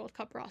the World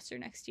Cup roster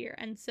next year.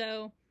 And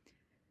so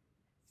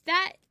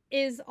that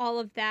is all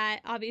of that.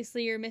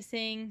 Obviously, you're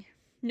missing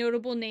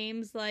notable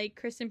names like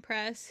Kristen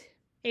Press,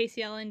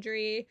 ACL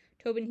injury,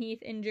 Tobin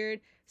Heath injured,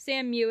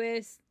 Sam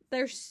Mewis.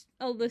 There's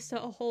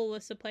a whole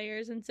list of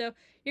players. And so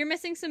you're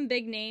missing some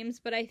big names,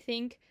 but I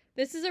think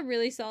this is a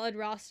really solid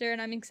roster,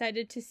 and I'm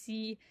excited to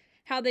see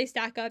how they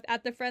stack up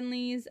at the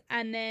friendlies,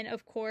 and then,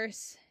 of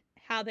course,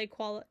 how they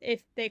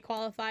if they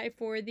qualify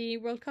for the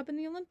World Cup and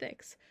the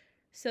Olympics.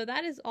 So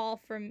that is all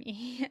from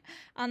me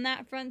on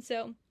that front.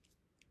 So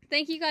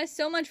thank you guys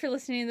so much for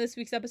listening to this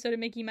week's episode of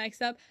Mickey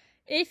Mics Up.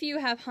 If you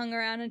have hung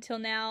around until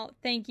now,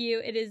 thank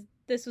you.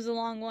 This was a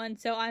long one,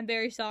 so I'm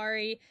very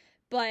sorry.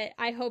 But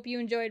I hope you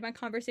enjoyed my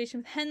conversation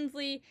with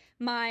Hensley,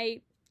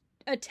 my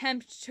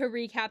attempt to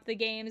recap the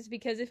games,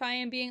 because if I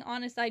am being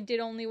honest, I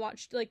did only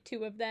watch like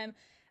 2 of them.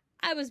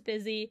 I was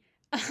busy.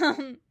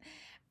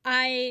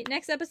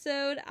 Next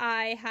episode,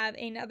 I have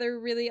another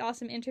really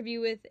awesome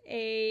interview with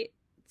a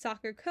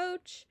soccer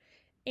coach,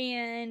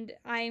 and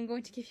I am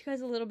going to give you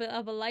guys a little bit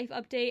of a life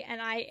update, and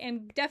I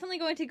am definitely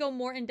going to go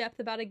more in depth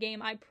about a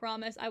game. I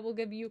promise I will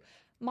give you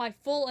my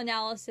full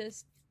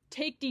analysis,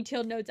 take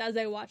detailed notes as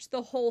I watch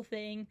the whole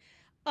thing.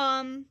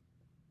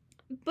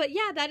 But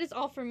yeah, that is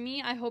all from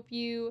me. I hope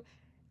you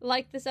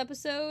liked this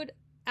episode.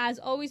 As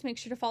always, make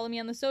sure to follow me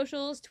on the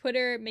socials,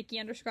 Twitter,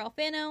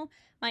 Mickey_Alfano,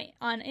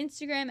 on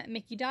Instagram at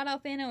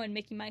Mickey.Alfano and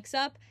Mickey Mics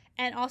Up,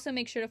 and also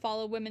make sure to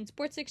follow Women's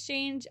Sports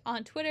Exchange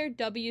on Twitter,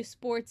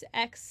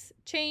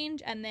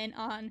 WSportsXchange, and then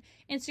on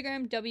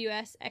Instagram,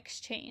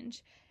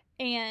 WSXchange.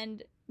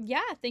 And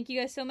yeah, thank you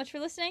guys so much for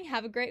listening.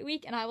 Have a great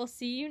week, and I will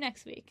see you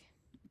next week.